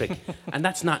eccentric. And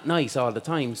that's not nice all the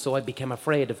time, so I became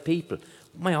afraid of people.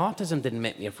 My autism didn't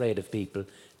make me afraid of people.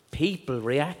 People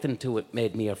reacting to it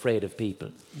made me afraid of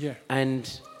people. Yeah.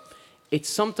 And it's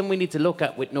something we need to look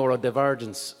at with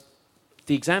neurodivergence.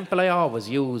 The example I always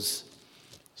use,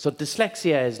 so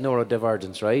dyslexia is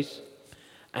neurodivergence, right?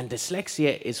 And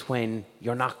dyslexia is when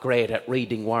you're not great at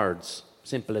reading words.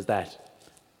 Simple as that.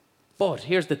 But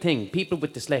here's the thing. People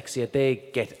with dyslexia, they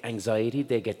get anxiety,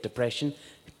 they get depression,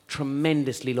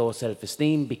 tremendously low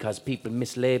self-esteem because people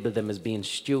mislabel them as being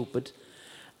stupid.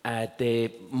 They're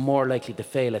more likely to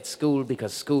fail at school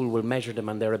because school will measure them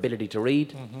on their ability to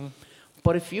read.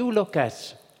 But if you look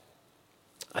at...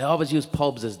 I always use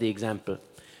pubs as the example.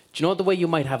 Do you know the way you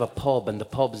might have a pub and the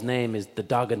pub's name is the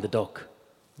Dog and the Duck?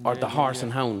 Or the Horse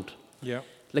and Hound? Yeah.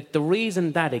 Like, the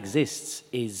reason that exists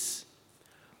is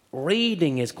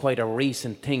reading is quite a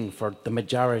recent thing for the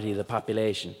majority of the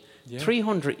population.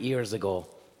 300 years ago,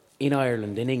 in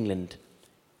Ireland, in England,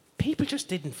 people just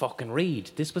didn't fucking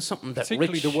read. This was something that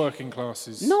particularly the working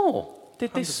classes. No,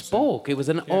 they spoke. It was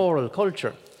an oral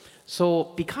culture. So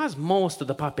because most of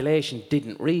the population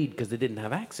didn't read because they didn't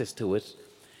have access to it,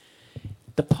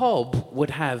 the pub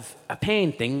would have a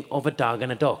painting of a dog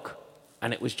and a duck.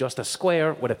 And it was just a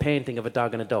square with a painting of a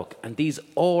dog and a duck. And these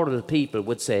oral people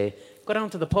would say, go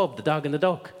down to the pub, the Dog and the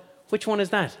Duck. Which one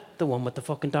is that? The one with the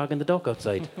fucking dog and the duck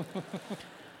outside.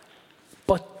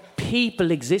 But people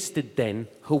existed then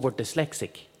who were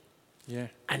dyslexic. Yeah.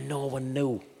 And no one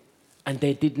knew. And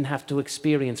they didn't have to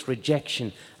experience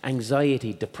rejection,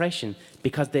 anxiety, depression,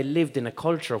 because they lived in a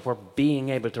culture where being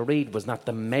able to read was not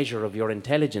the measure of your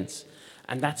intelligence.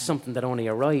 And that's something that only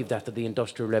arrived after the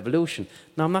Industrial Revolution.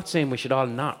 Now, I'm not saying we should all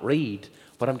not read,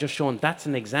 but I'm just showing that's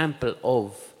an example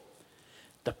of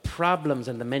the problems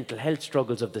and the mental health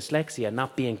struggles of dyslexia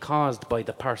not being caused by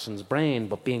the person's brain,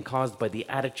 but being caused by the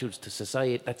attitudes to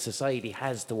society that society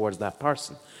has towards that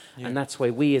person. Yeah. And that's why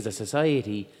we as a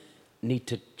society need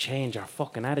to change our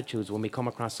fucking attitudes when we come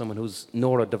across someone who's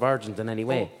neurodivergent in any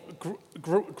way.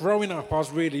 Growing up, I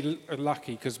was really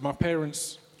lucky because my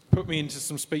parents put me into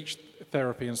some speech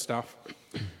therapy and stuff,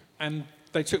 and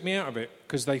they took me out of it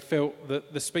because they felt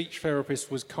that the speech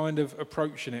therapist was kind of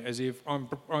approaching it as if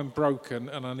I'm broken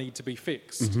and I need to be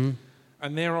fixed.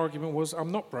 And their argument was,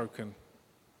 I'm not broken.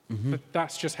 But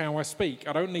that's just how I speak.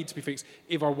 I don't need to be fixed.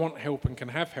 If I want help and can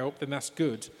have help, then that's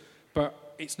good.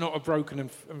 But it's not a broken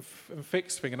and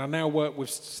fixed thing. And I now work with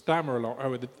Stammer a lot,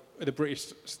 with the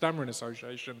British Stammering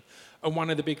Association. And one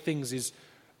of the big things is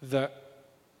that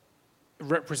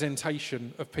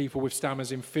representation of people with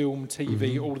stammers in film,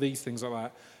 TV, all of these things like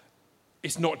that.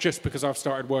 It's not just because I've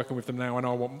started working with them now and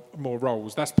I want more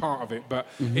roles. That's part of it. But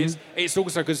it's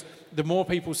also because the more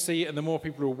people see it and the more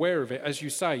people are aware of it, as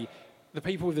you say, the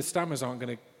people with the stammers aren't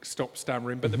going to stop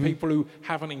stammering, but the people who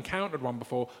haven't encountered one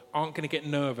before aren't going to get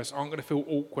nervous, aren't going to feel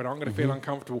awkward, aren't going to feel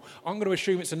uncomfortable, aren't going to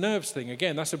assume it's a nerves thing.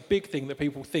 Again, that's a big thing that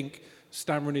people think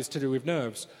stammering is to do with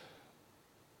nerves.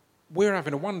 We're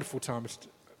having a wonderful time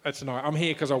tonight. I'm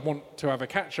here because I want to have a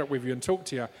catch-up with you and talk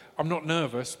to you. I'm not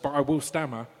nervous, but I will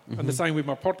stammer. And the same with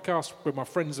my podcast, with my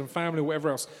friends and family, whatever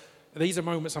else. These are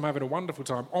moments I'm having a wonderful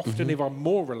time. Often if I'm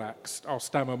more relaxed, I'll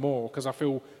stammer more because I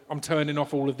feel I'm turning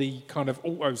off all of the kind of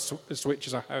auto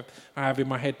switches I have in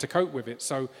my head to cope with it.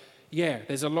 So, yeah,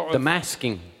 there's a lot of... The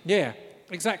masking. Yeah,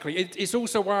 exactly. It's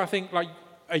also why I think, like,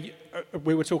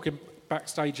 we were talking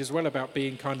backstage as well about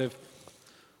being kind of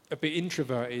a bit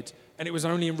introverted. And it was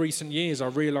only in recent years I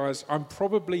realised I'm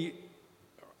probably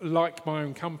like my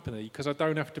own company because I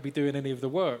don't have to be doing any of the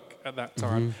work at that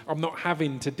time. I'm not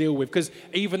having to deal with... Because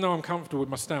even though I'm comfortable with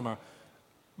my stammer,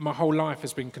 my whole life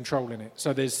has been controlling it.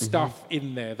 So there's stuff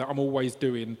in there that I'm always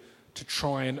doing to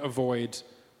try and avoid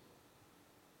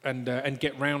and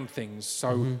get round things.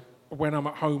 So when I'm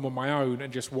at home on my own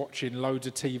and just watching loads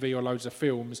of TV or loads of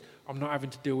films, I'm not having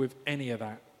to deal with any of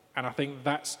that. And I think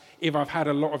that's... If I've had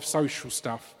a lot of social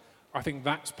stuff, I think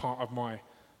that's part of my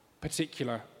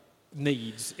particular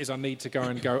needs, is I need to go,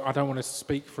 I don't want to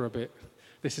speak for a bit.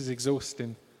 This is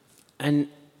exhausting. And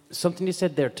something you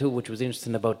said there too, which was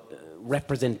interesting about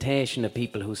representation of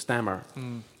people who stammer.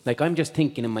 Like, I'm just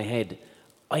thinking in my head,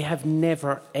 I have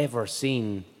never, ever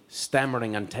seen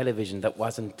stammering on television that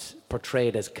wasn't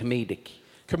portrayed as comedic.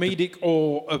 Comedic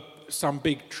or some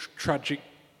big tragic,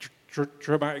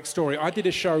 dramatic story. I did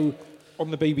a show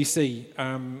on the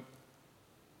BBC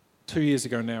 2 years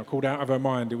ago now called Out of Her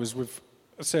Mind. It was with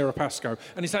Sarah Pascoe.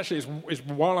 And it's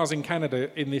while I was in Canada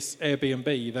in this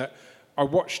Airbnb that I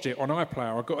watched it on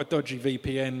iPlayer. I got a dodgy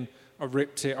VPN, I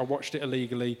ripped it, I watched it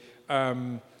illegally.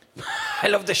 I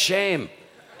love the shame.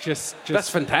 That's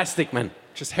fantastic, man.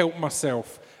 Just help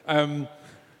myself. And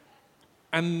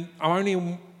I'm only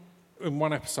in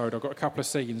one episode, I've got a couple of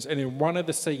scenes, and in one of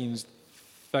the scenes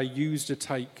they used a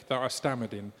take that I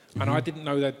stammered in, and I didn't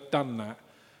know they'd done that.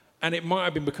 And it might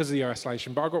have been because of the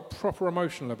isolation, but I got proper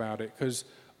emotional about it because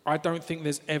I don't think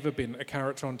there's ever been a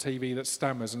character on TV that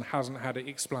stammers and hasn't had it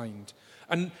explained.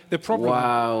 And the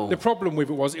problem with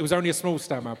it was only a small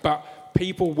stammer, but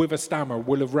people with a stammer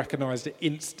will have recognised it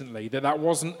instantly, that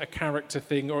wasn't a character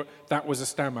thing or that was a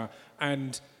stammer.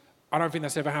 And I don't think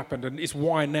that's ever happened. And it's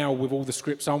why now with all the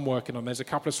scripts I'm working on, there's a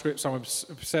couple of scripts I'm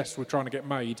obsessed with trying to get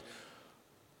made.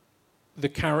 The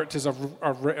characters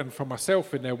I've written for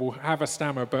myself in there will have a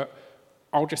stammer, but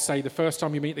I'll just say the first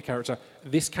time you meet the character,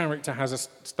 this character has a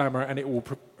stammer and it will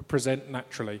present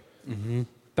naturally.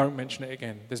 Don't mention it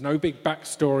again. There's no big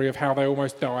backstory of how they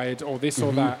almost died or this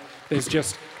or that.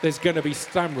 There's going to be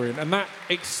stammering. And that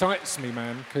excites me,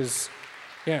 man, because,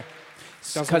 yeah,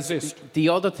 it doesn't exist. The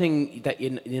other thing that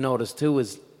you notice too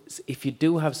is if you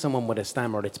do have someone with a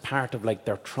stammer, it's part of like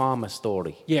their trauma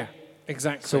story. Yeah.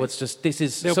 Exactly. So it's just,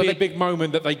 There'll be a big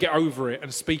moment that they get over it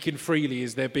and speaking freely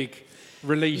is their big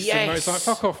release. Yes. And it's like,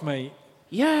 fuck off, mate.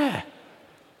 Yeah.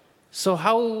 So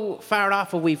how far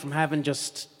off are we from having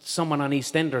just someone on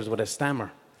EastEnders with a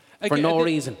stammer for no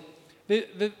reason?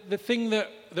 The thing that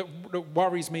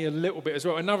worries me a little bit as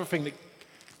well, another thing that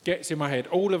gets in my head,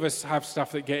 all of us have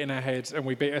stuff that get in our heads and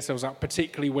we beat ourselves up,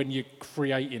 particularly when you're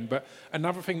creating. But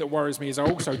another thing that worries me is I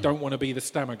also don't want to be the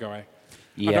stammer guy.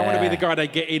 Yeah. I don't want to be the guy they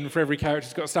get in for every character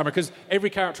who's got a stammer, because every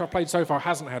character I've played so far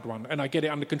hasn't had one, and I get it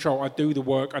under control. I do the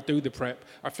work, I do the prep,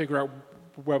 I figure out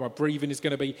where my breathing is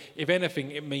going to be. If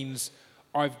anything, it means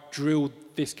I've drilled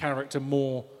this character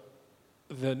more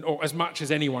than, or as much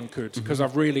as anyone could, because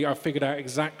I've figured out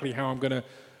exactly how I'm going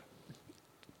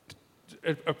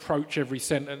to approach every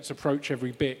sentence, approach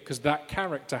every bit, because that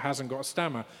character hasn't got a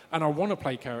stammer. And I want to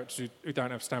play characters who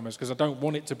don't have stammers, because I don't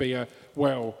want it to be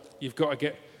you've got to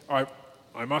get...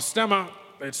 I must stammer,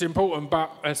 it's important,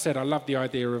 but as I said, I love the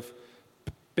idea of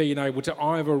being able to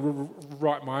either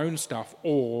write my own stuff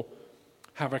or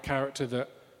have a character that,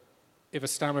 if a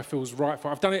stammer feels right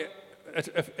for... I've done it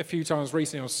a few times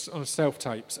recently on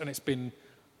self-tapes, and it's been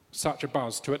such a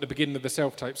buzz to, at the beginning of the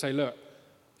self-tape, say, look,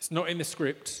 it's not in the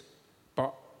script,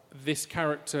 but this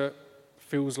character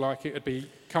feels like it would be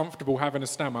comfortable having a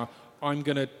stammer. I'm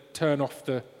going to turn off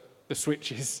the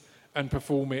switches and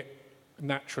perform it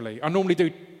naturally. I normally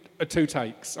do 2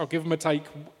 takes. I'll give them a take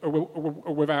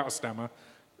without a stammer,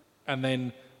 and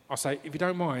then I'll say, if you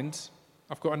don't mind,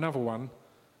 I've got another one.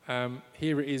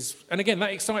 Here it is. And again,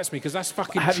 that excites me because that's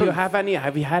fucking true.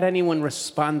 Have you had anyone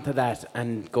respond to that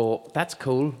and go, that's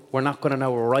cool, we're not going to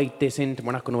now write this in,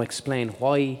 we're not going to explain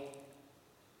why?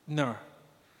 No.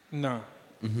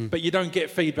 But you don't get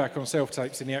feedback on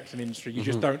self-tapes in the acting industry. You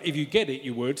just don't. If you get it,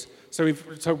 you would. So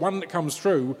one that comes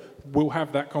through, we'll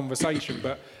have that conversation.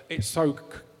 But it's so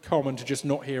common to just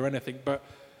not hear anything. But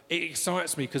it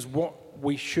excites me because what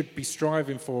we should be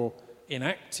striving for in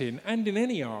acting and in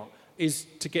any art is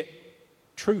to get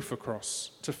truth across,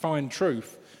 to find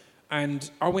truth. And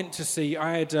I went to see,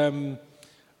 I had a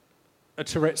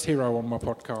Tourette's hero on my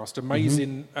podcast,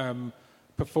 amazing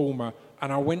performer,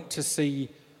 and I went to see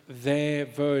their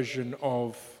version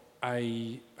of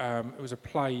it was a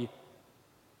play.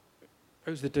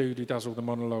 Who's the dude who does all the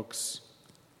monologues?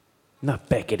 Not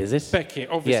Beckett, is it? Beckett,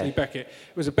 obviously Beckett.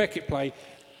 It was a Beckett play,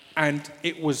 and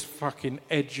it was fucking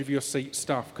edge of your seat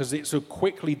stuff, because it's a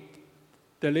quickly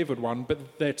delivered one,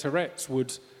 but their Tourette's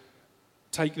would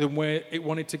take them where it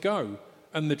wanted to go.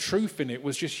 And the truth in it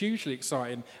was just hugely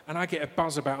exciting. And I get a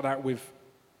buzz about that with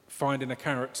finding a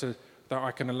character that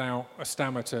I can allow a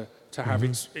stammer to have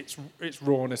its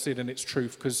rawness in and its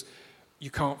truth, because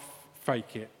you can't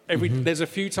fake it. There's a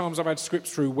few times I've had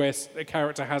scripts through where a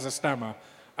character has a stammer,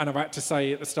 and I've had to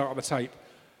say at the start of the tape,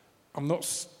 I'm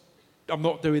not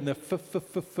doing the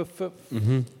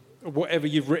whatever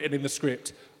you've written in the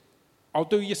script. I'll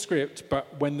do your script,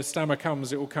 but when the stammer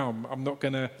comes, it will come. I'm not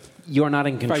going to... You're not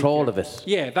in control of it.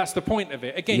 Yeah, that's the point of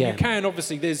it. Again, you can,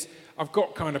 obviously, I've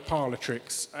got kind of parlour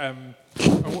tricks. And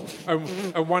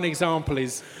one example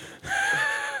is,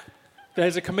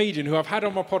 there's a comedian who I've had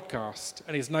on my podcast,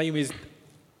 and his name is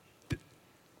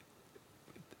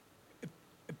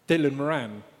Dylan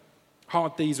Moran.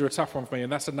 Hard D's are a tough one for me,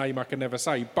 and that's a name I can never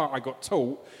say. But I got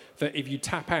taught that if you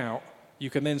tap out, you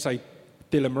can then say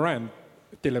Dylan Moran.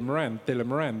 Dylan Moran, Dylan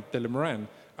Moran, Dylan Moran,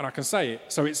 and I can say it.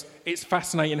 So it's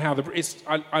fascinating how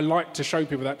I like to show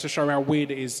people that, to show how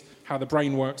weird it is, how the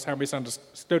brain works, how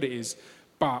misunderstood it is.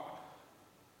 But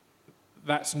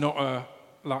that's not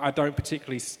I don't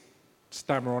particularly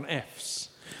stammer on Fs.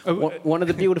 One of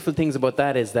the beautiful things about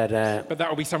that is that... but that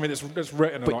will be something that's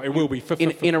written a lot. It will be.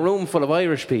 In a room full of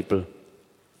Irish people,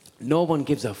 no one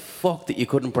gives a fuck that you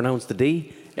couldn't pronounce the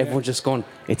D. Everyone's just going,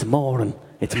 it's Moran,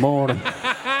 it's Moran.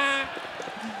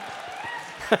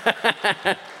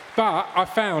 But I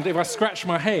found if I scratch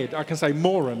my head, I can say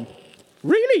Moran.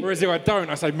 Really? Whereas if I don't,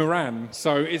 I say Moran.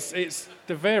 So it's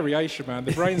the variation, man.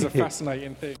 The brain's a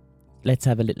fascinating thing. Let's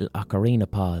have a little ocarina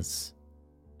pause,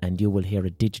 and you will hear a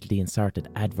digitally inserted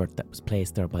advert that was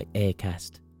placed there by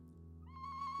Acast.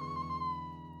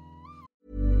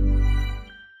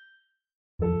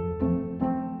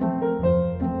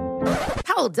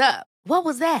 Hold up. What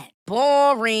was that?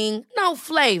 Boring. No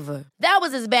flavor. That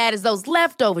was as bad as those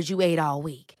leftovers you ate all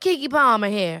week. Keke Palmer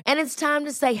here, and it's time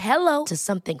to say hello to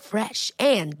something fresh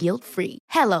and guilt-free.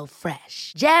 Hello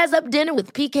Fresh. Jazz up dinner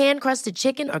with pecan-crusted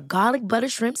chicken or garlic butter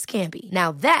shrimp scampi.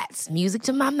 Now that's music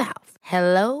to my mouth.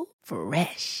 Hello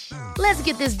Fresh. Let's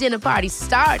get this dinner party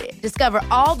started. Discover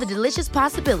all the delicious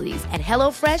possibilities at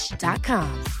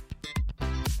hellofresh.com.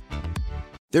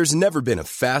 There's never been a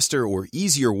faster or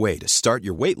easier way to start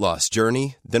your weight loss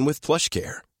journey than with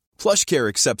PlushCare. PlushCare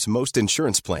accepts most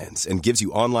insurance plans and gives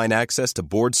you online access to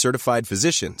board-certified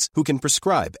physicians who can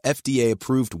prescribe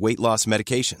FDA-approved weight loss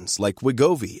medications like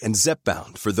Wegovy and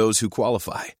Zepbound for those who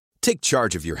qualify. Take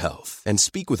charge of your health and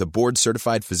speak with a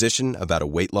board-certified physician about a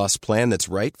weight loss plan that's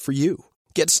right for you.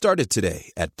 Get started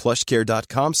today at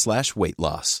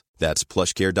plushcare.com/weight-loss. That's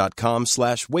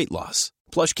plushcare.com/weight-loss.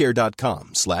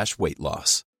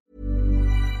 plushcare.com/weight-loss.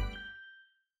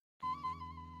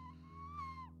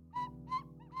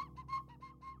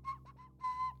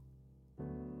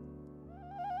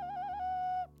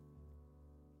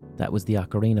 That was the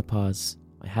ocarina pause.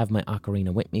 I have my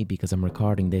ocarina with me because I'm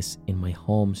recording this in my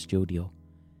home studio.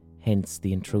 Hence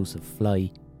the intrusive fly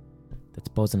that's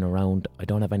buzzing around. I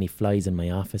don't have any flies in my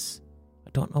office. I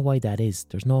don't know why that is.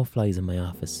 There's no flies in my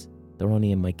office. They're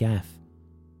only in my gaff.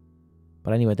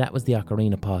 But anyway, that was the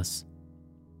ocarina pause.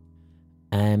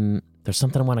 There's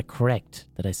something I want to correct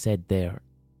that I said there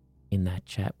in that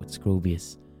chat with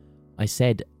Scroobius. I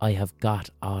said I have got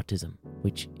autism,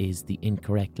 which is the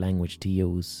incorrect language to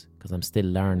use because I'm still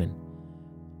learning.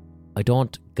 I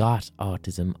don't got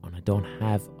autism and I don't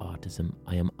have autism.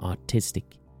 I am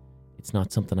autistic. It's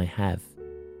not something I have.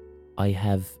 I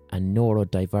have a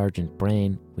neurodivergent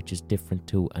brain, which is different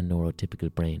to a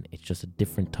neurotypical brain. It's just a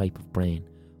different type of brain.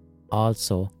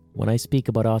 Also, when I speak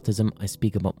about autism, I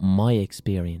speak about my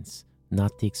experience,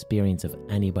 not the experience of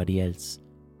anybody else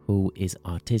who is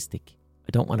autistic.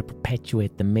 I don't want to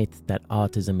perpetuate the myth that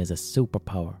autism is a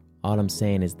superpower. All I'm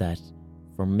saying is that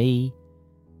for me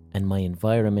and my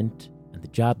environment and the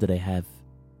job that I have,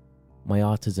 my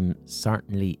autism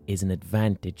certainly is an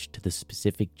advantage to the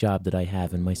specific job that I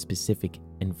have in my specific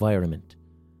environment.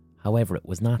 However, it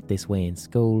was not this way in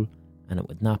school, and it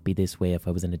would not be this way if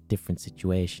I was in a different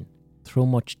situation. Through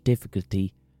much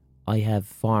difficulty, I have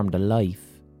formed a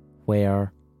life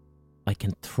where I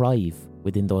can thrive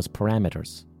within those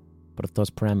parameters. But if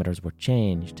those parameters were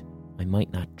changed, I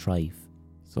might not thrive.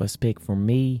 So I speak for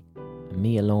me, and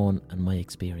me alone, and my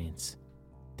experience.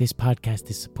 This podcast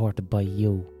is supported by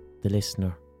you, the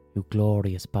listener, you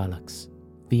glorious bollocks,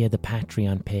 via the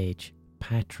Patreon page,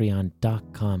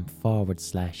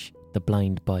 patreon.com/The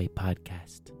Blind Boy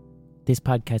Podcast. This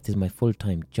podcast is my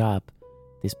full-time job.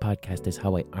 This podcast is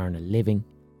how I earn a living.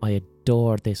 I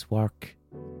adore this work.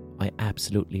 I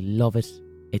absolutely love it.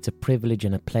 It's a privilege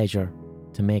and a pleasure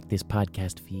to make this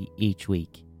podcast for you each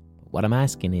week. What I'm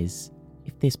asking is,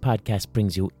 if this podcast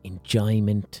brings you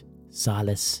enjoyment,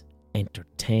 solace,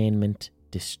 entertainment,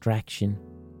 distraction,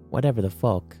 whatever the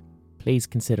fuck, please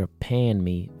consider paying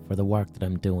me for the work that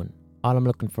I'm doing. All I'm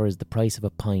looking for is the price of a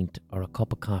pint or a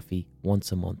cup of coffee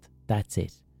once a month. That's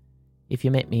it. If you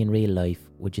met me in real life,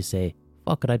 would you say,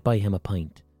 fuck it, I'd buy him a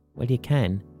pint? Well, you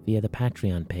can via the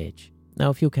Patreon page. Now,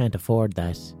 if you can't afford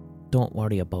that, don't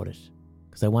worry about it,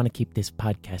 because I want to keep this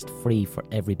podcast free for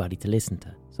everybody to listen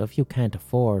to. So if you can't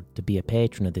afford to be a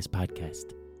patron of this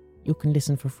podcast, you can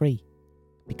listen for free,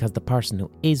 because the person who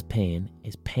is paying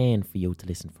for you to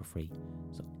listen for free.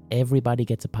 So everybody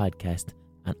gets a podcast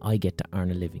and I get to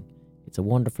earn a living. It's a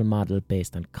wonderful model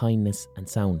based on kindness and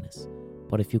soundness.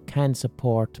 But if you can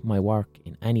support my work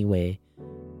in any way,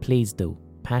 please do.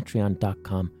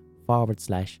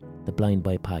 Patreon.com/The Blind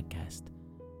Boy Podcast.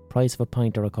 Price of a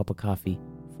pint or a cup of coffee,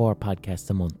 4 podcasts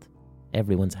a month.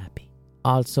 Everyone's happy.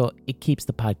 Also, it keeps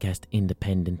the podcast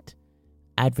independent.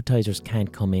 Advertisers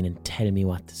can't come in and tell me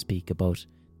what to speak about.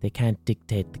 They can't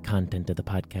dictate the content of the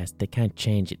podcast. They can't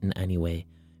change it in any way.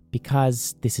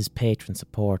 Because this is patron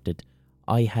supported,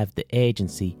 I have the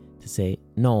agency to say,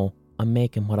 no, I'm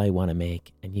making what I want to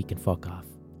make and you can fuck off.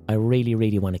 I really,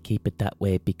 really want to keep it that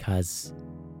way because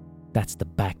that's the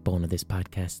backbone of this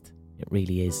podcast. It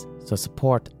really is. So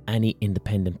support any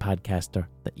independent podcaster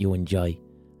that you enjoy.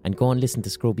 And go and listen to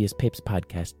Scroobius Pip's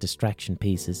podcast, Distraction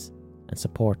Pieces, and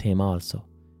support him also.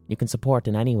 You can support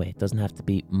in any way. It doesn't have to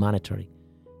be monetary.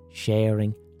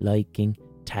 Sharing, liking,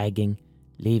 tagging,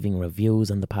 leaving reviews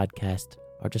on the podcast,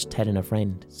 or just telling a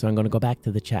friend. So I'm going to go back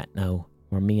to the chat now,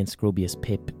 where me and Scroobius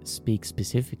Pip speak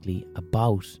specifically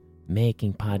about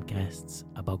making podcasts,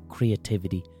 about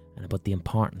creativity, and about the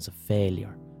importance of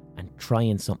failure, and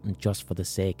trying something just for the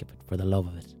sake of it, for the love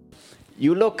of it.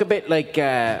 You look a bit like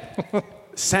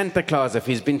Santa Claus if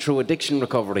he's been through addiction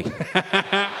recovery. You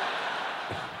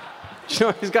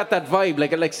know, he's got that vibe,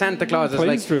 like Santa Claus is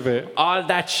like, with it. All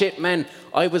that shit, man.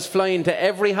 I was flying to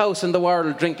every house in the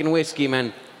world drinking whiskey,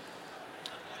 man.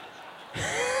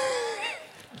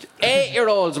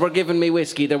 8-year-olds were giving me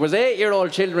whiskey. There was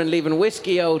 8-year-old children leaving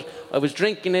whiskey out. I was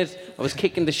drinking it. I was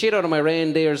kicking the shit out of my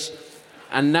reindeers.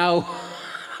 And now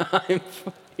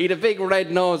he had a big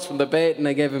red nose from the baiting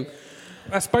I gave him.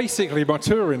 That's basically my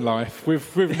touring life.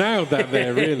 We've nailed that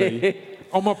there, really.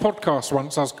 On my podcast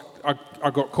once, I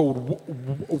got called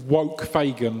woke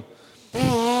Fagin.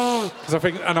 Because I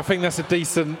think that's a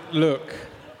decent look.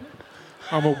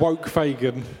 I'm a woke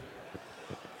Fagin.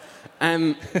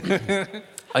 I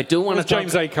do want to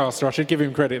James Acaster. I should give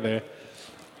him credit there.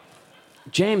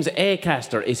 James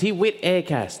Acaster, is he with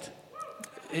Acast?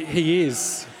 He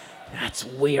is. That's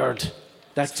weird.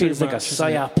 That feels like a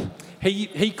psyop.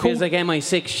 He feels like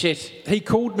MI6 shit. He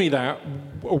called me that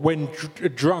when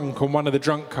drunk on one of the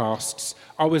drunk casts.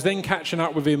 I was then catching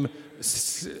up with him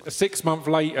 6 months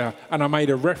later, and I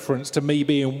made a reference to me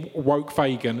being woke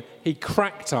Fagin. He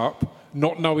cracked up,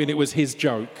 not knowing it was his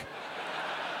joke,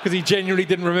 because he genuinely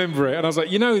didn't remember it. And I was like,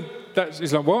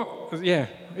 he's like, what? Yeah,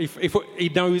 he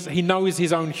knows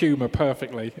his own humour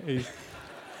perfectly.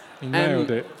 He nailed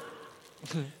it.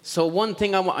 So one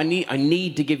thing I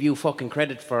need to give you fucking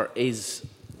credit for is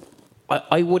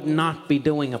I would not be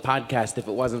doing a podcast if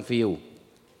it wasn't for you.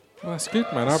 Well, that's good,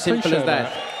 man. I Simple appreciate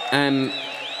as that.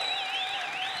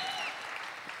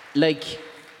 Like,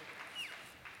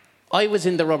 I was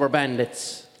in the Rubber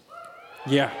Bandits.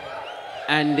 Yeah.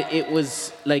 And it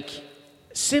was like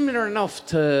similar enough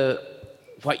to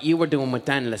what you were doing with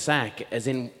Dan Lassac, as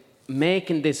in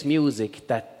making this music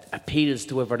that appeals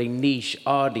to a very niche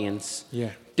audience,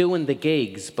 doing the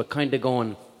gigs, but kind of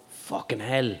going, fucking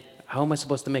hell, how am I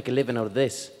supposed to make a living out of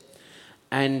this?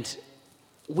 And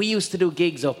we used to do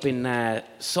gigs up in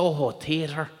Soho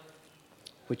Theatre,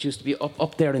 which used to be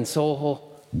up there in Soho.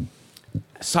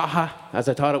 Saha, as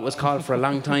I thought it was called for a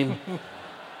long time.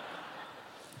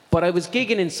 But I was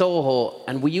gigging in Soho,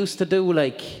 and we used to do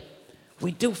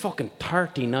we'd do fucking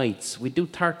 30 nights. We'd do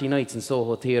 30 nights in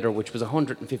Soho Theatre, which was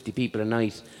 150 people a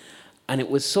night. And it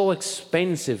was so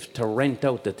expensive to rent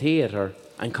out the theatre,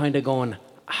 and kind of going,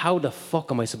 how the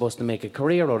fuck am I supposed to make a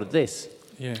career out of this?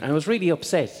 Yeah. And I was really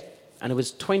upset. And it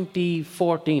was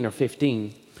 2014 or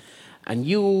 15. And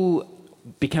you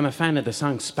became a fan of the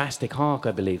song Spastic Hawk,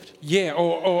 I believed. Yeah,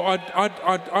 or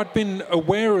I'd been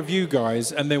aware of you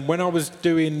guys, and then when I was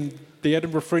doing the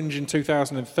Edinburgh Fringe in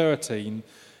 2013,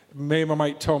 me and my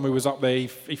mate Tom, who was up there, he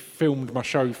filmed my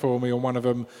show for me on one of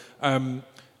them.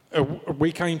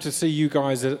 We came to see you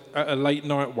guys at a late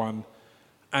night one,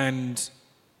 and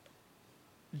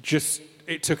just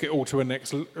it took it all to a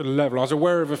next level. I was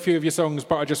aware of a few of your songs,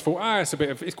 but I just thought,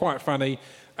 it's quite funny.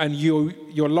 And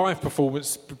your live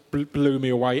performance blew me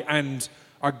away, and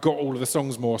I got all of the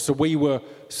songs more. So we were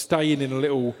staying in a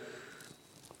little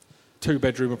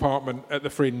 2-bedroom apartment at the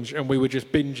Fringe, and we were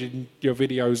just binging your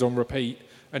videos on repeat,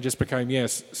 and just became,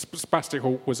 Spastic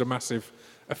Hawk was a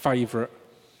favourite.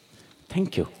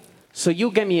 Thank you. So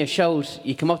you gave me a shout.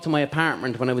 You came up to my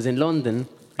apartment when I was in London.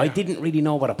 Yeah. I didn't really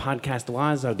know what a podcast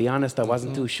was. I'll be honest, I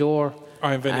wasn't too sure.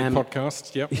 I invented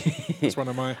podcasts. Yep, it's one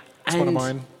of mine.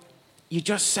 You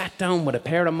just sat down with a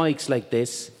pair of mics like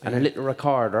this and a little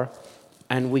recorder,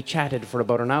 and we chatted for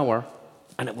about an hour,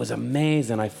 and it was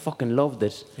amazing. I fucking loved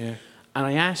it. Yeah. And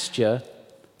I asked you,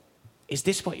 is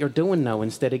this what you're doing now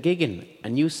instead of gigging?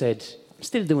 And you said, I'm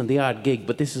still doing the odd gig,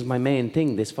 but this is my main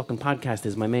thing. This fucking podcast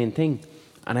is my main thing.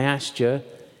 And I asked you,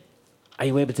 are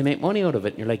you able to make money out of it?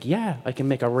 And you're like, yeah, I can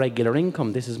make a regular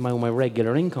income. This is my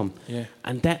regular income. Yeah.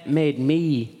 And that made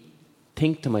me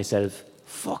think to myself,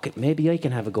 fuck it, maybe I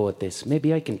can have a go at this.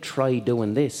 Maybe I can try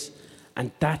doing this.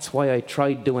 And that's why I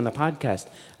tried doing the podcast.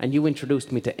 And you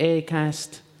introduced me to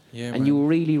Acast. Yeah, and man. you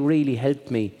really, really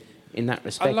helped me in that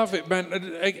respect. I love it, man.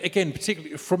 Again,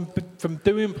 particularly from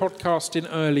doing podcasting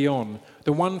early on,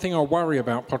 the one thing I worry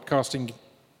about podcasting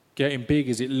getting big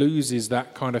is it loses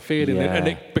that kind of feeling, and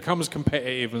it becomes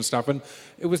competitive and stuff. And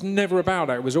it was never about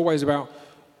that. It was always about,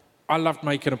 I loved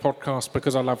making a podcast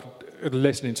because I loved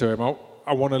listening to him.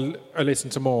 I want to listen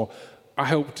to more. I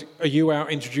helped you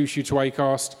out, introduce you to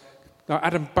Acast.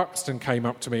 Adam Buxton came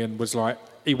up to me and was like,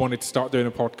 he wanted to start doing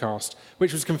a podcast,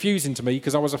 which was confusing to me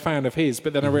because I was a fan of his,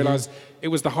 but then I realised it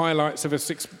was the highlights of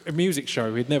a music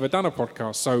show. He'd never done a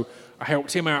podcast, so I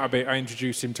helped him out a bit. I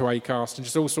introduced him to Acast and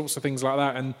just all sorts of things like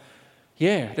that. And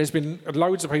yeah, there's been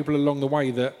loads of people along the way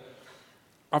that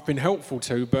I've been helpful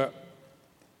to, but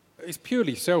it's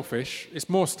purely selfish. It's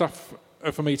more stuff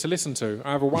for me to listen to.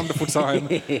 I have a wonderful time.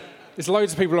 There's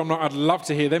loads of people I'd love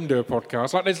to hear them do a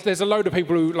podcast. Like there's a load of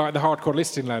people who, like the Hardcore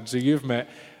Listening lads who you've met,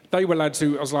 they were lads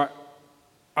who I was like,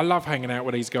 I love hanging out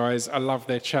with these guys. I love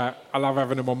their chat. I love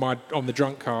having them on the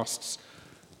drunk casts.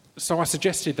 So I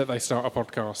suggested that they start a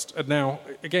podcast. And now,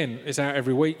 again, it's out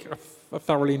every week. I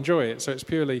thoroughly enjoy it. So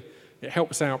it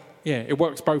helps out. Yeah, it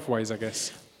works both ways, I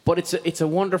guess. But it's a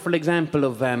wonderful example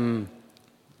of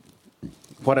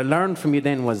what I learned from you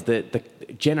then was the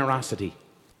generosity.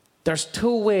 There's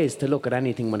two ways to look at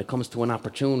anything when it comes to an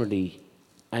opportunity.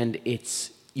 And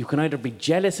you can either be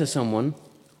jealous of someone,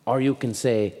 or you can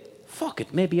say, fuck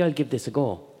it, maybe I'll give this a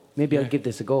go. I'll give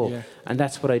this a go. Yeah. And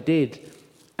that's what I did.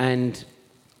 And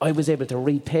I was able to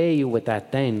repay you with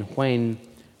that then when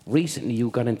recently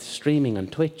you got into streaming on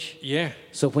Twitch. Yeah.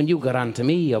 So when you got on to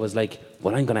me, I was like,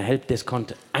 well, I'm going to help this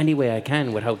cunt any way I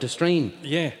can with how to stream.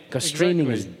 Yeah. Because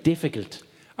streaming is difficult.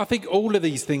 I think all of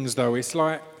these things, though, it's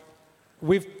like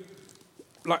the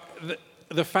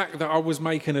fact that I was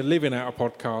making a living out of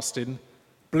podcasting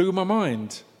blew my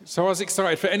mind. So I was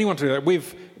excited for anyone to do that.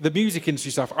 With the music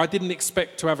industry stuff, I didn't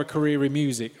expect to have a career in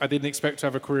music. I didn't expect to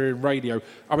have a career in radio.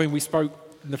 I mean, we spoke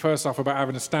in the first half about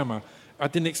having a stammer. I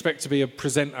didn't expect to be a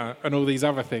presenter and all these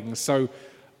other things. So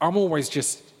I'm always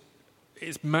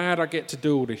it's mad I get to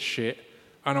do all this shit,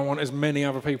 and I want as many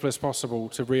other people as possible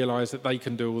to realise that they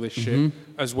can do all this shit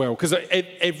as well. Because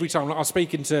every time, I was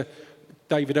speaking to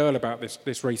David Earl about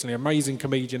this recently, amazing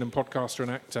comedian and podcaster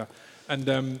and actor,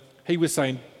 and he was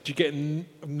saying, do you get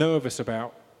nervous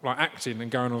about like acting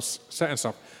and going on set and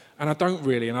stuff? And I don't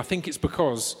really, and I think it's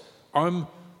because I'm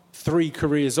 3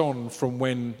 careers on from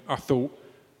when I thought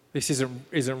this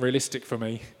isn't realistic for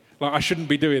me. Like I shouldn't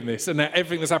be doing this, and now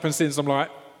everything that's happened since, I'm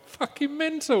like, fucking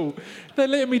mental. They're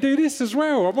letting me do this as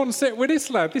well. I'm on set with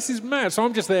this lad. This is mad. So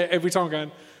I'm just there every time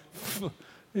going,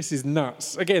 this is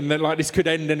nuts. Again, like this could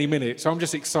end any minute. So I'm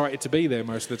just excited to be there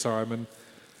most of the time,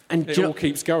 and it all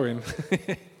keeps going.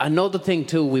 Another thing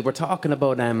too, we were talking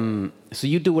about. So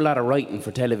you do a lot of writing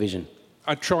for television.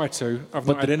 I try to. I've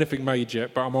not had anything made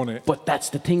yet, but I'm on it. But that's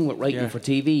the thing with writing for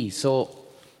TV. So,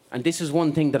 and this is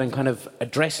one thing that I'm kind of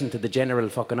addressing to the general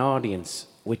fucking audience,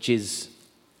 which is,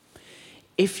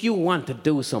 if you want to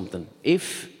do something,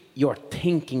 if you're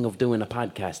thinking of doing a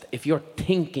podcast, if you're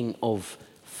thinking of,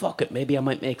 fuck it, maybe I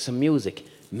might make some music,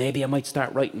 maybe I might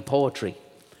start writing poetry,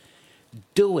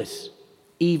 do it,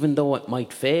 even though it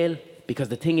might fail, because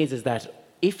the thing is that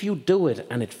if you do it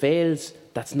and it fails,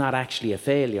 that's not actually a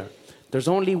failure. There's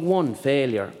only one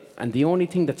failure, and the only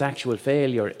thing that's actual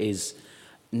failure is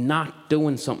not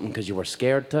doing something because you were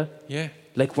scared to. Yeah.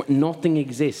 Like, nothing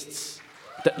exists.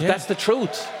 That's the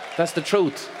truth. That's the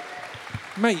truth.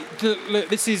 Mate, look,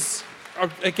 this is...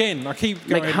 Again, I keep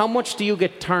going... Like, how much do you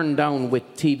get turned down with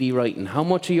TV writing? How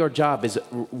much of your job is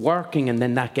working and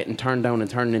then that getting turned down and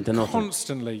turning into nothing?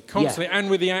 Constantly.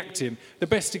 And with the acting. The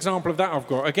best example of that I've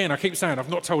got, again, I keep saying, I've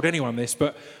not told anyone this,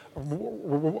 but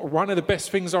one of the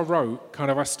best things I wrote,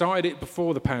 I started it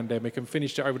before the pandemic and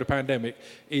finished it over the pandemic,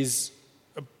 is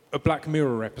a Black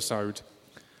Mirror episode.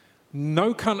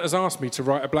 No cunt has asked me to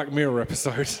write a Black Mirror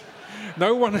episode.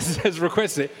 No one has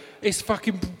requested it. It's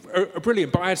fucking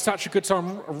brilliant, but I had such a good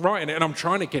time writing it, and I'm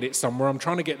trying to get it somewhere. I'm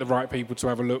trying to get the right people to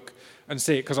have a look and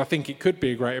see it, because I think it could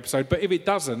be a great episode. But if it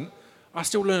doesn't, I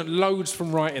still learned loads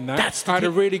from writing that. I had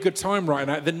a really good time writing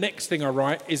that. The next thing I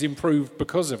write is improved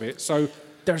because of it. So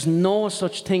there's no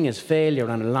such thing as failure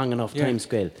on a long enough time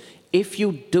scale. If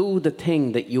you do the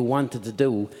thing that you wanted to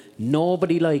do,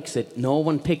 nobody likes it, no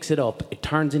one picks it up, it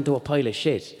turns into a pile of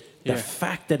shit. The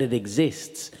fact that it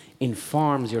exists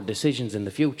informs your decisions in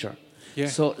the future. Yeah.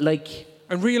 So,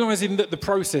 and realising that the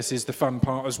process is the fun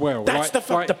part as well. That's the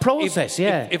process,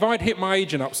 If I'd hit my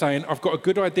agent up saying, I've got a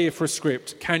good idea for a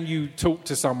script, can you talk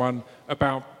to someone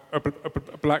about a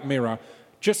Black Mirror?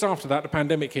 Just after that, the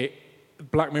pandemic hit,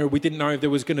 Black Mirror, we didn't know if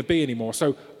there was going to be any more.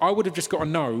 So I would have just got a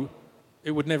no, it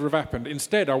would never have happened.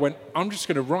 Instead, I went, I'm just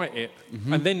going to write it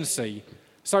and then see.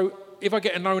 So if I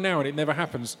get a no now and it never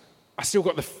happens, I still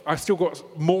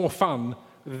got more fun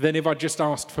than if I just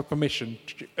asked for permission.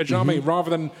 Do you know what I mean? Rather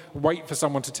than wait for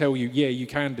someone to tell you, yeah, you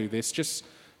can do this, just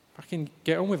fucking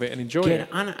get on with it and enjoy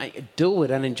it. Do it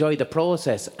and enjoy the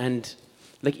process. And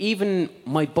even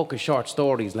my book of short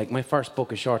stories, my first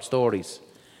book of short stories,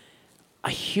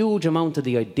 a huge amount of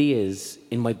the ideas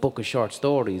in my book of short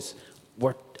stories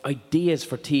were ideas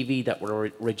for TV that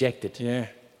were rejected. Yeah.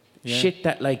 Shit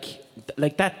that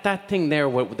that thing there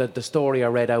with the story I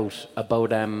read out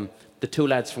about the two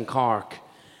lads from Cork.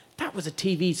 That was a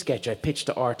TV sketch I pitched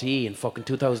to RTE in fucking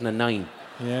 2009.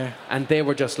 Yeah. And they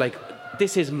were just like,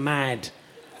 this is mad.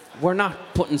 We're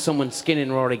not putting someone's skin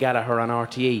in Rory Gallagher on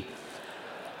RTE.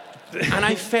 And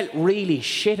I felt really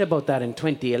shit about that in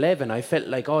 2011. I felt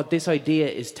like, oh, this idea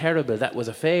is terrible. That was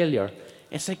a failure.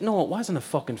 It's like, no, it wasn't a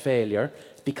fucking failure,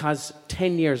 because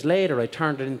 10 years later I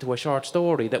turned it into a short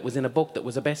story that was in a book that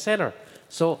was a bestseller.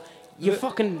 So you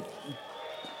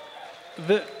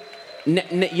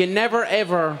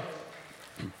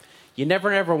you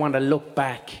never ever want to look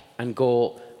back and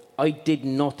go, I did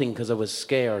nothing because I was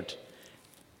scared.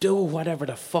 Do whatever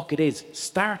the fuck it is.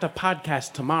 Start a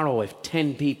podcast tomorrow if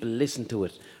 10 people listen to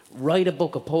it. Write a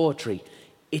book of poetry.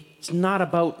 It's not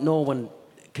about no one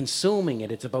consuming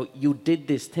it. It's about you did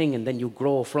this thing and then you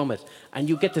grow from it. And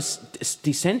you get to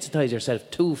desensitize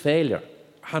yourself to failure.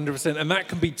 100%, and that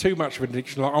can be too much of an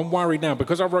addiction. I'm worried now,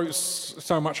 because I wrote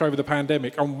so much over the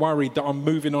pandemic, I'm worried that I'm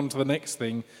moving on to the next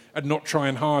thing and not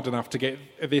trying hard enough to get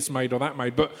this made or that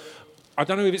made. But I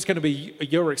don't know if it's going to be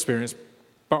your experience,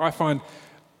 but I find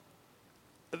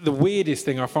the weirdest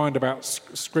thing I find about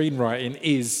screenwriting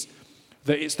is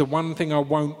that it's the one thing I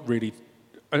won't really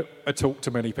talk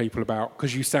to many people about,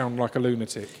 because you sound like a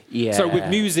lunatic. Yeah. So with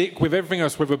music, with everything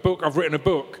else, with a book, I've written a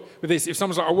book. With this, if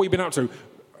someone's like, oh, what have you been up to?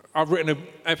 I've written an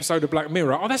episode of Black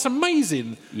Mirror. Oh, that's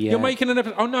amazing. Yeah. You're making an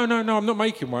episode. Oh, no, I'm not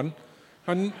making one.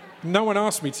 And no one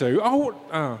asked me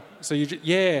to. So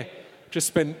you just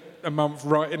spent a month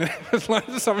writing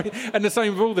something. And the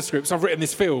same with all the scripts. I've written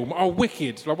this film. Oh,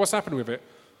 wicked. What's happening with it?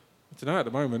 I don't know at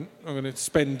the moment. I'm going to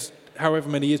spend however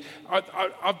many years.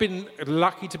 I've been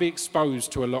lucky to be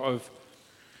exposed to a lot of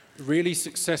really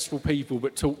successful people,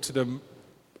 but talk to them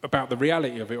about the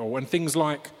reality of it all. And things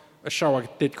like a show I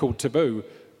did called Taboo.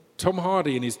 Tom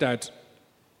Hardy and his dad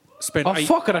spent I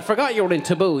forgot you were in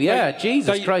Taboo. Yeah,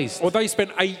 Jesus Christ. Or they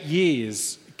spent 8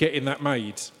 years getting that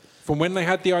made. From when they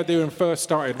had the idea and first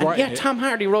started writing it. Tom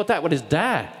Hardy wrote that with his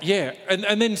dad. Yeah,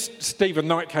 and then Stephen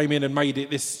Knight came in and made it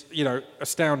this,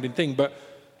 astounding thing. But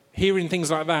hearing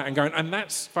things like that and going, and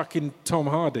that's fucking Tom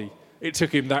Hardy. It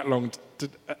took him that long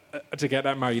to get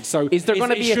that made. So is there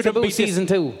going to be a Taboo season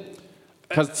 2?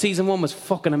 Because season 1 was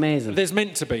fucking amazing. There's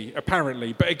meant to be,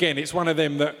 apparently. But again, it's one of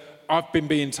them that I've been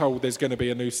being told there's going to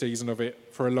be a new season of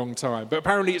it for a long time. But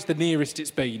apparently it's the nearest it's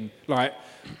been. Like,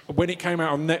 when it came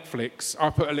out on Netflix, I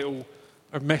put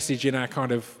a message in our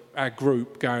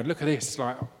group going, look at this.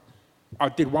 Like, I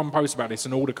did one post about this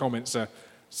and all the comments are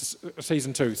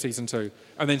season 2.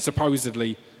 And then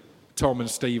supposedly Tom and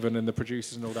Stephen and the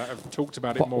producers and all that have talked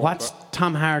about it more. What's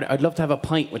Tom Hardy? I'd love to have a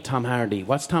pint with Tom Hardy.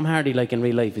 What's Tom Hardy like in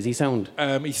real life? Is he sound?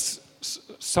 He's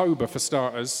sober for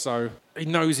starters, so he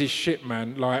knows his shit,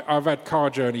 man. Like, I've had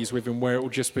car journeys with him where it will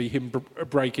just be him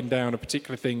breaking down a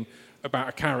particular thing about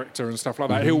a character and stuff like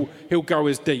that. He'll go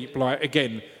as deep, like,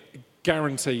 again,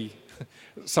 guarantee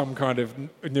some kind of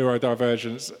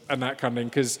neurodivergence and that kind of thing,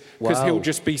 because he'll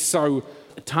just be so...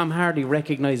 Tom Hardy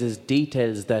recognises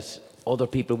details that other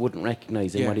people wouldn't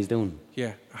recognise in what he's doing.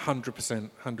 Yeah, 100%,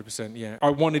 yeah. I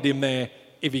wanted him there,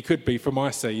 if he could be, for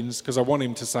my scenes, because I want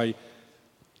him to say,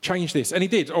 change this. And he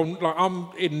did. I'm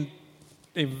in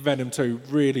Venom 2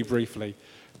 really briefly,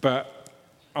 but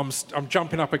I'm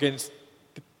jumping up against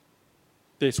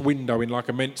this window in like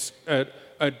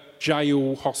a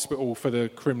jail hospital for the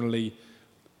criminally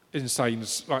insane,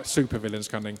 like supervillains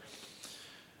kind of thing.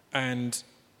 And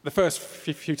the first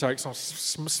few takes, I'm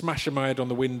smashing my head on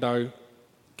the window,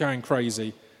 going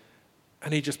crazy,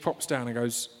 and he just pops down and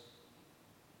goes,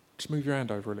 just move your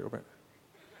hand over a little bit.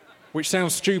 Which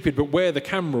sounds stupid, but where the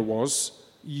camera was,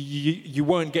 you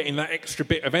weren't getting that extra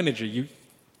bit of energy.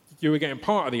 You were getting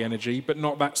part of the energy, but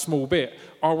not that small bit.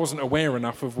 I wasn't aware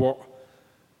enough of what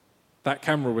that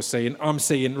camera was seeing. I'm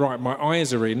seeing, right, my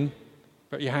eyes are in,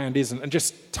 but your hand isn't. And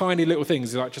just tiny little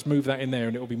things, like just move that in there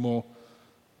and it'll be more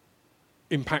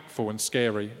impactful and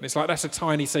scary. And it's like, that's a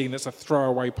tiny scene, that's a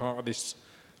throwaway part of this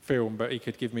film, but he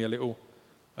could give me a little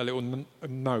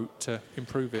note to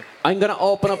improve it. I'm going to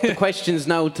open up the questions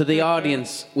now to the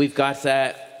audience. We've got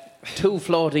 2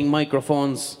 floating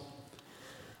microphones.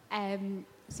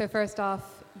 So first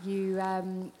off, you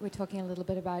were talking a little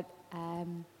bit about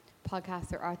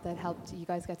podcasts or art that helped you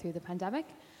guys get through the pandemic,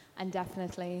 and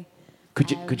definitely... Could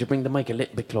you bring the mic a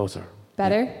little bit closer?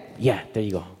 Better? Yeah, there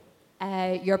you go.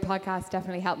 Your podcast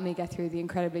definitely helped me get through the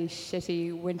incredibly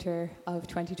shitty winter of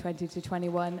 2020 to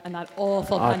 21 and that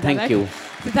awful pandemic. Thank you.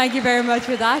 So thank you very much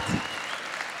for that.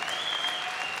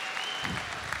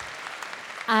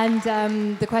 And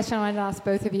the question I wanted to ask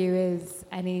both of you is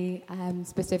any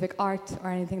specific art or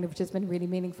anything that's just been really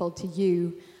meaningful to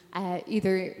you,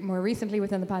 either more recently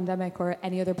within the pandemic or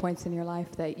any other points in your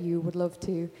life that you would love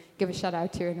to give a shout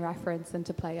out to and reference and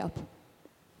to play up?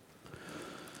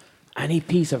 Any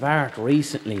piece of art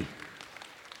recently?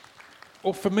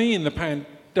 Well, for me in the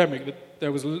pandemic,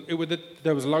 there was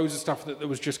loads of stuff that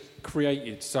was just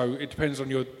created. So it depends on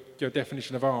your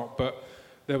definition of art. But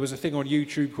there was a thing on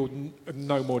YouTube called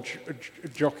No More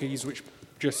Jockeys, which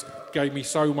just gave me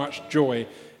so much joy.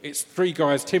 It's 3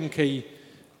 guys, Tim Key,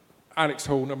 Alex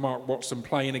Horn and Mark Watson,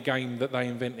 playing a game that they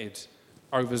invented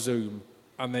over Zoom.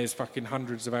 And there's fucking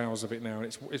hundreds of hours of it now,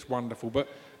 and it's wonderful. But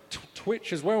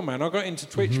Twitch as well, man. I got into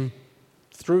Twitch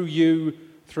through you,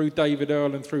 through David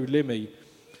Earl and through Limmy.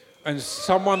 And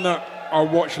someone that I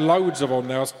watch loads of on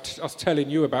there, I was telling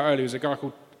you about earlier, was a guy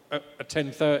called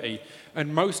 1030.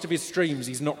 And most of his streams,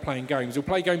 he's not playing games. He'll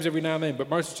play games every now and then, but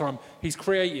most of the time, he's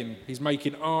creating. He's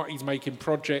making art, he's making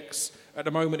projects. At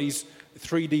the moment, he's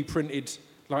 3D printed.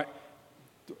 Like,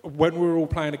 when we were all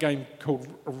playing a game called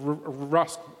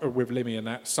Rust with Limmy and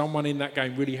that, someone in that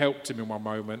game really helped him in one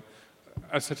moment.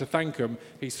 So to thank him,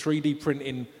 he's 3D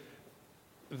printing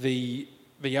the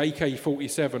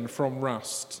AK-47 from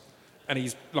Rust, and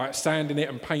he's like sanding it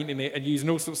and painting it and using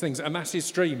all sorts of things. And that's his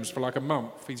streams for like a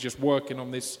month. He's just working on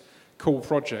this cool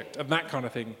project, and that kind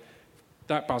of thing,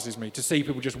 that buzzes me, to see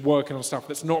people just working on stuff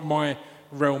that's not my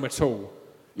realm at all.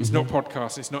 It's not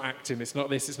podcasting, it's not acting, it's not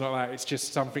this, it's not that. It's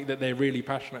just something that they're really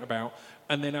passionate about.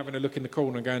 And then having a look in the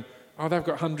corner and going, oh, they've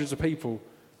got hundreds of people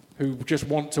who just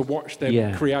want to watch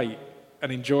them create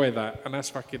and enjoy that. And that's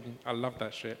fucking, I love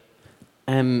that shit.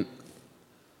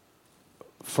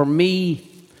 For me,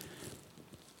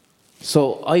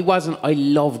 so I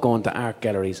love going to art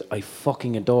galleries. I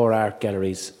fucking adore art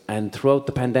galleries. And throughout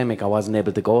the pandemic, I wasn't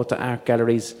able to go to art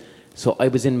galleries. So I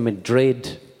was in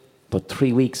Madrid about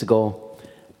 3 weeks ago,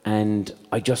 and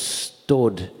I just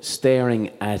stood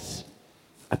staring at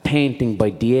a painting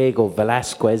by Diego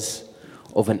Velázquez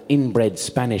of an inbred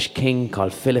Spanish king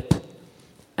called Philip.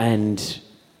 And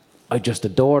I just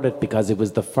adored it because it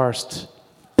was the first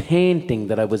painting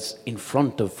that I was in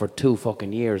front of for 2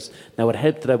 fucking years. Now, it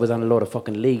helped that I was on a load of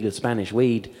fucking legal Spanish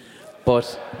weed,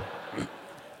 but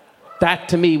that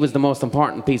to me was the most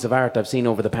important piece of art I've seen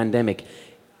over the pandemic.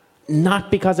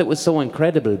 Not because it was so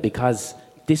incredible, because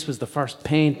this was the first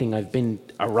painting I've been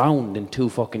around in 2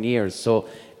 fucking years. So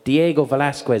Diego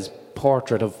Velázquez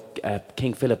portrait of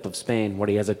King Philip of Spain, where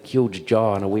he has a huge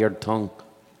jaw and a weird tongue.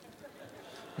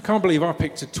 I can't believe I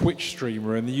picked a Twitch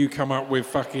streamer and you come up with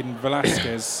fucking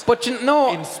Velasquez But you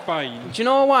know, in Spain. Do you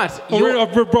know what?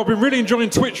 I've been really enjoying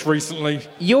Twitch recently.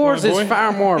 Yours is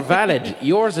far more valid.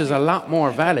 Yours is a lot more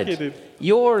valid.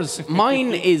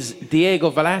 Mine is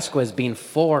Diego Velasquez being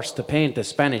forced to paint the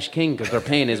Spanish king because they're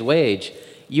paying his wage.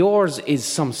 Yours is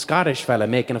some Scottish fella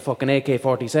making a fucking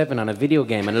AK-47 on a video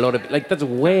game and a load of... Like, that's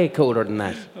way cooler than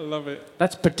that. I love it.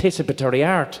 That's participatory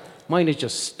art. Mine is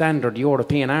just standard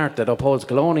European art that upholds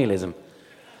colonialism.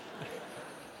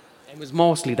 It was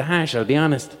mostly the hash, I'll be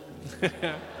honest.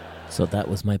 So that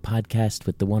was my podcast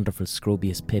with the wonderful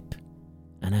Scroobius Pip,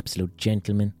 an absolute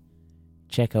gentleman.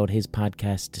 Check out his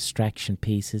podcast, Distraction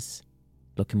Pieces.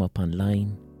 Look him up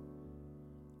online.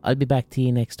 I'll be back to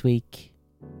you next week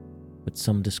with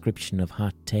some description of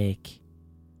Hot Take.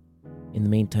 In the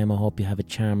meantime, I hope you have a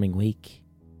charming week.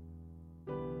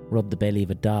 Rub the belly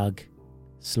of a dog.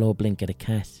 Slow blink at a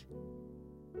cat.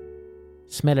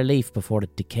 Smell a leaf before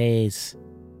it decays.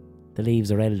 The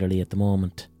leaves are elderly at the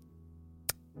moment.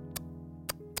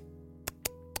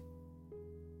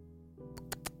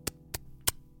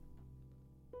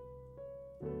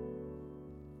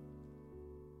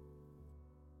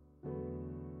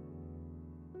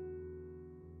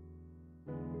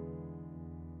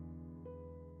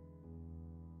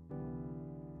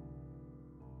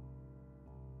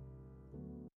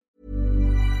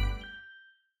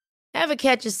 Ever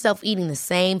catch yourself eating the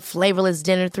same flavorless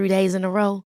dinner 3 days in a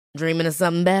row? Dreaming of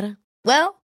something better?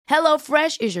 Well,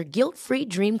 HelloFresh is your guilt-free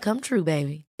dream come true,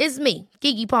 baby. It's me,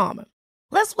 Keke Palmer.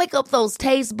 Let's wake up those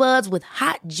taste buds with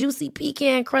hot, juicy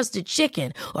pecan-crusted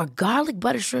chicken or garlic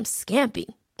butter shrimp scampi.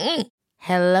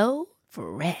 Hello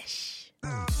Fresh.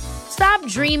 Stop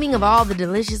dreaming of all the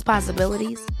delicious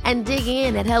possibilities and dig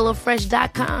in at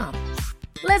HelloFresh.com.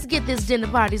 Let's get this dinner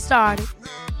party started.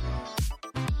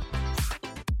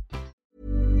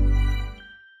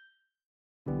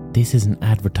 This is an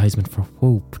advertisement for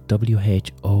Whoop,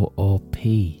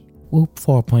 W-H-O-O-P. Whoop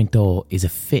 4.0 is a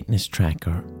fitness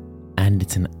tracker and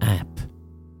it's an app.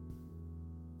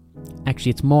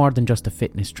 Actually, it's more than just a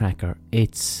fitness tracker.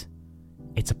 It's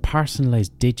a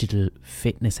personalised digital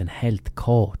fitness and health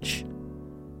coach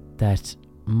that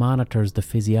monitors the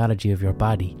physiology of your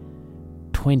body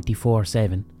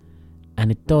 24/7,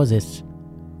 and it does it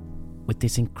with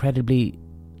this incredibly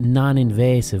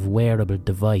non-invasive wearable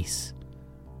device.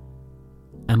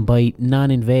 And by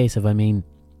non-invasive, I mean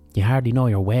you hardly know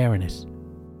you're wearing it.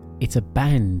 It's a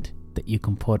band that you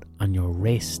can put on your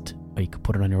wrist, or you could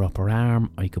put it on your upper arm,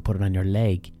 or you could put it on your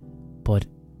leg. But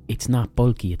it's not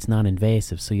bulky, it's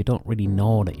non-invasive, so you don't really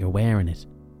know that you're wearing it.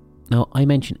 Now, I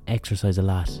mention exercise a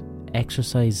lot.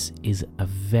 Exercise is a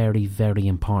very, very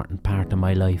important part of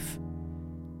my life.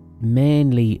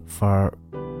 Mainly for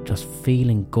just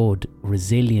feeling good,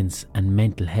 resilience and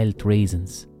mental health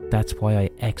reasons. That's why I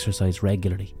exercise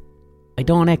regularly. I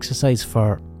don't exercise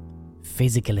for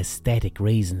physical aesthetic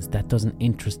reasons. That doesn't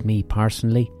interest me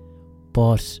personally.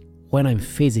 But when I'm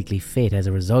physically fit as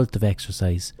a result of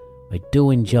exercise, I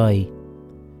do enjoy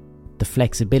the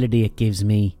flexibility it gives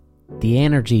me, the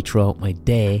energy throughout my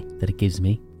day that it gives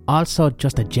me. Also,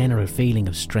 just a general feeling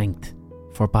of strength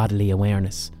for bodily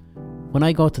awareness. When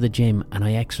I go to the gym and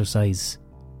I exercise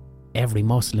every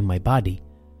muscle in my body,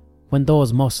 when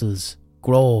those muscles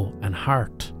grow and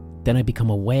hurt, then I become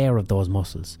aware of those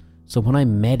muscles. So when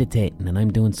I'm meditating and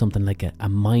I'm doing something like a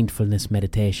mindfulness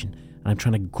meditation and I'm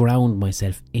trying to ground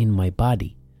myself in my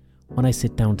body, when I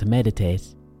sit down to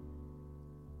meditate,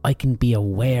 I can be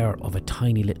aware of a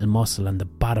tiny little muscle on the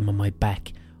bottom of my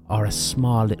back or a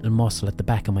small little muscle at the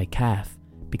back of my calf.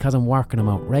 Because I'm working them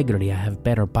out regularly, I have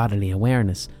better bodily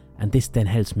awareness, and this then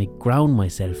helps me ground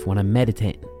myself when I'm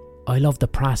meditating. I love the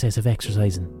process of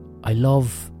exercising. I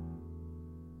love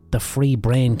the free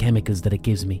brain chemicals that it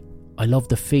gives me. I love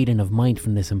the feeling of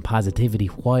mindfulness and positivity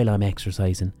while I'm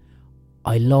exercising.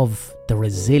 I love the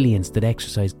resilience that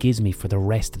exercise gives me for the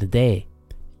rest of the day.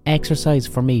 Exercise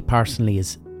for me personally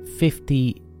is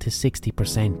 50 to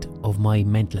 60% of my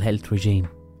mental health regime.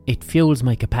 It fuels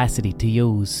my capacity to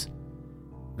use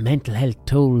mental health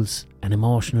tools and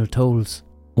emotional tools.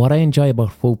 What I enjoy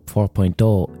about Whoop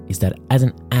 4.0 is that as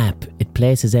an app, it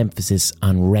places emphasis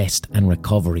on rest and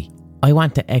recovery. I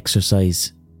want to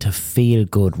exercise to feel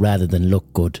good rather than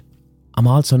look good. I'm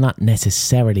also not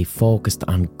necessarily focused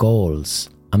on goals.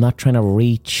 I'm not trying to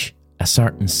reach a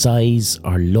certain size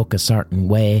or look a certain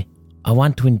way. I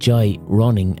want to enjoy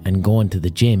running and going to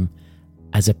the gym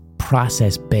as a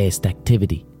process-based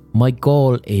activity. My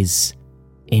goal is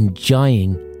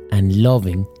enjoying and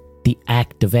loving the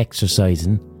act of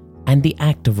exercising and the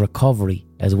act of recovery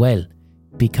as well,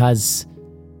 because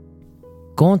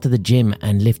going to the gym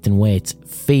and lifting weights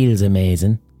feels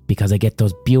amazing because I get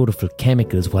those beautiful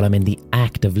chemicals while I'm in the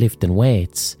act of lifting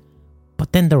weights.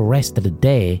 But then the rest of the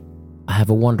day, I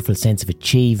have a wonderful sense of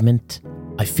achievement.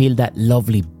 I feel that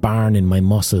lovely burn in my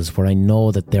muscles where I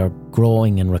know that they're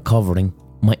growing and recovering.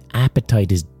 My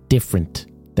appetite is different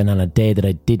than on a day that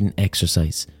I didn't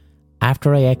exercise.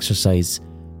 After I exercise,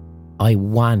 I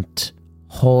want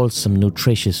wholesome,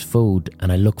 nutritious food,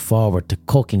 and I look forward to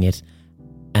cooking it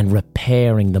and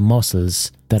repairing the muscles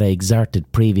that I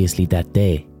exerted previously that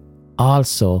day.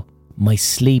 Also, my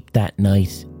sleep that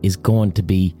night is going to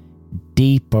be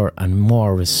deeper and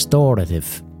more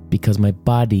restorative because my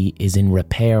body is in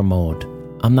repair mode.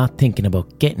 I'm not thinking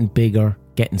about getting bigger,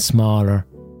 getting smaller.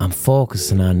 I'm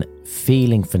focusing on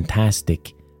feeling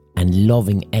fantastic and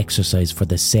loving exercise for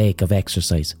the sake of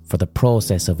exercise, for the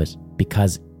process of it,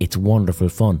 because it's wonderful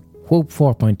fun. Whoop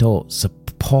 4.0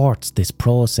 supports this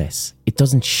process. It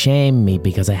doesn't shame me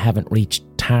because I haven't reached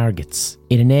targets.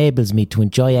 It enables me to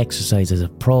enjoy exercise as a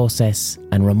process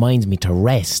and reminds me to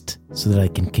rest so that I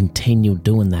can continue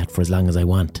doing that for as long as I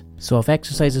want. So if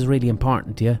exercise is really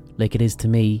important to you, like it is to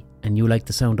me, and you like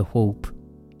the sound of Whoop,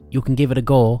 you can give it a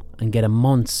go and get a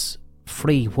month's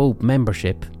free Whoop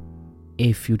membership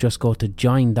if you just go to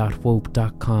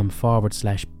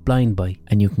join.whoop.com/blindbuy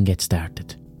and you can get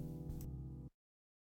started.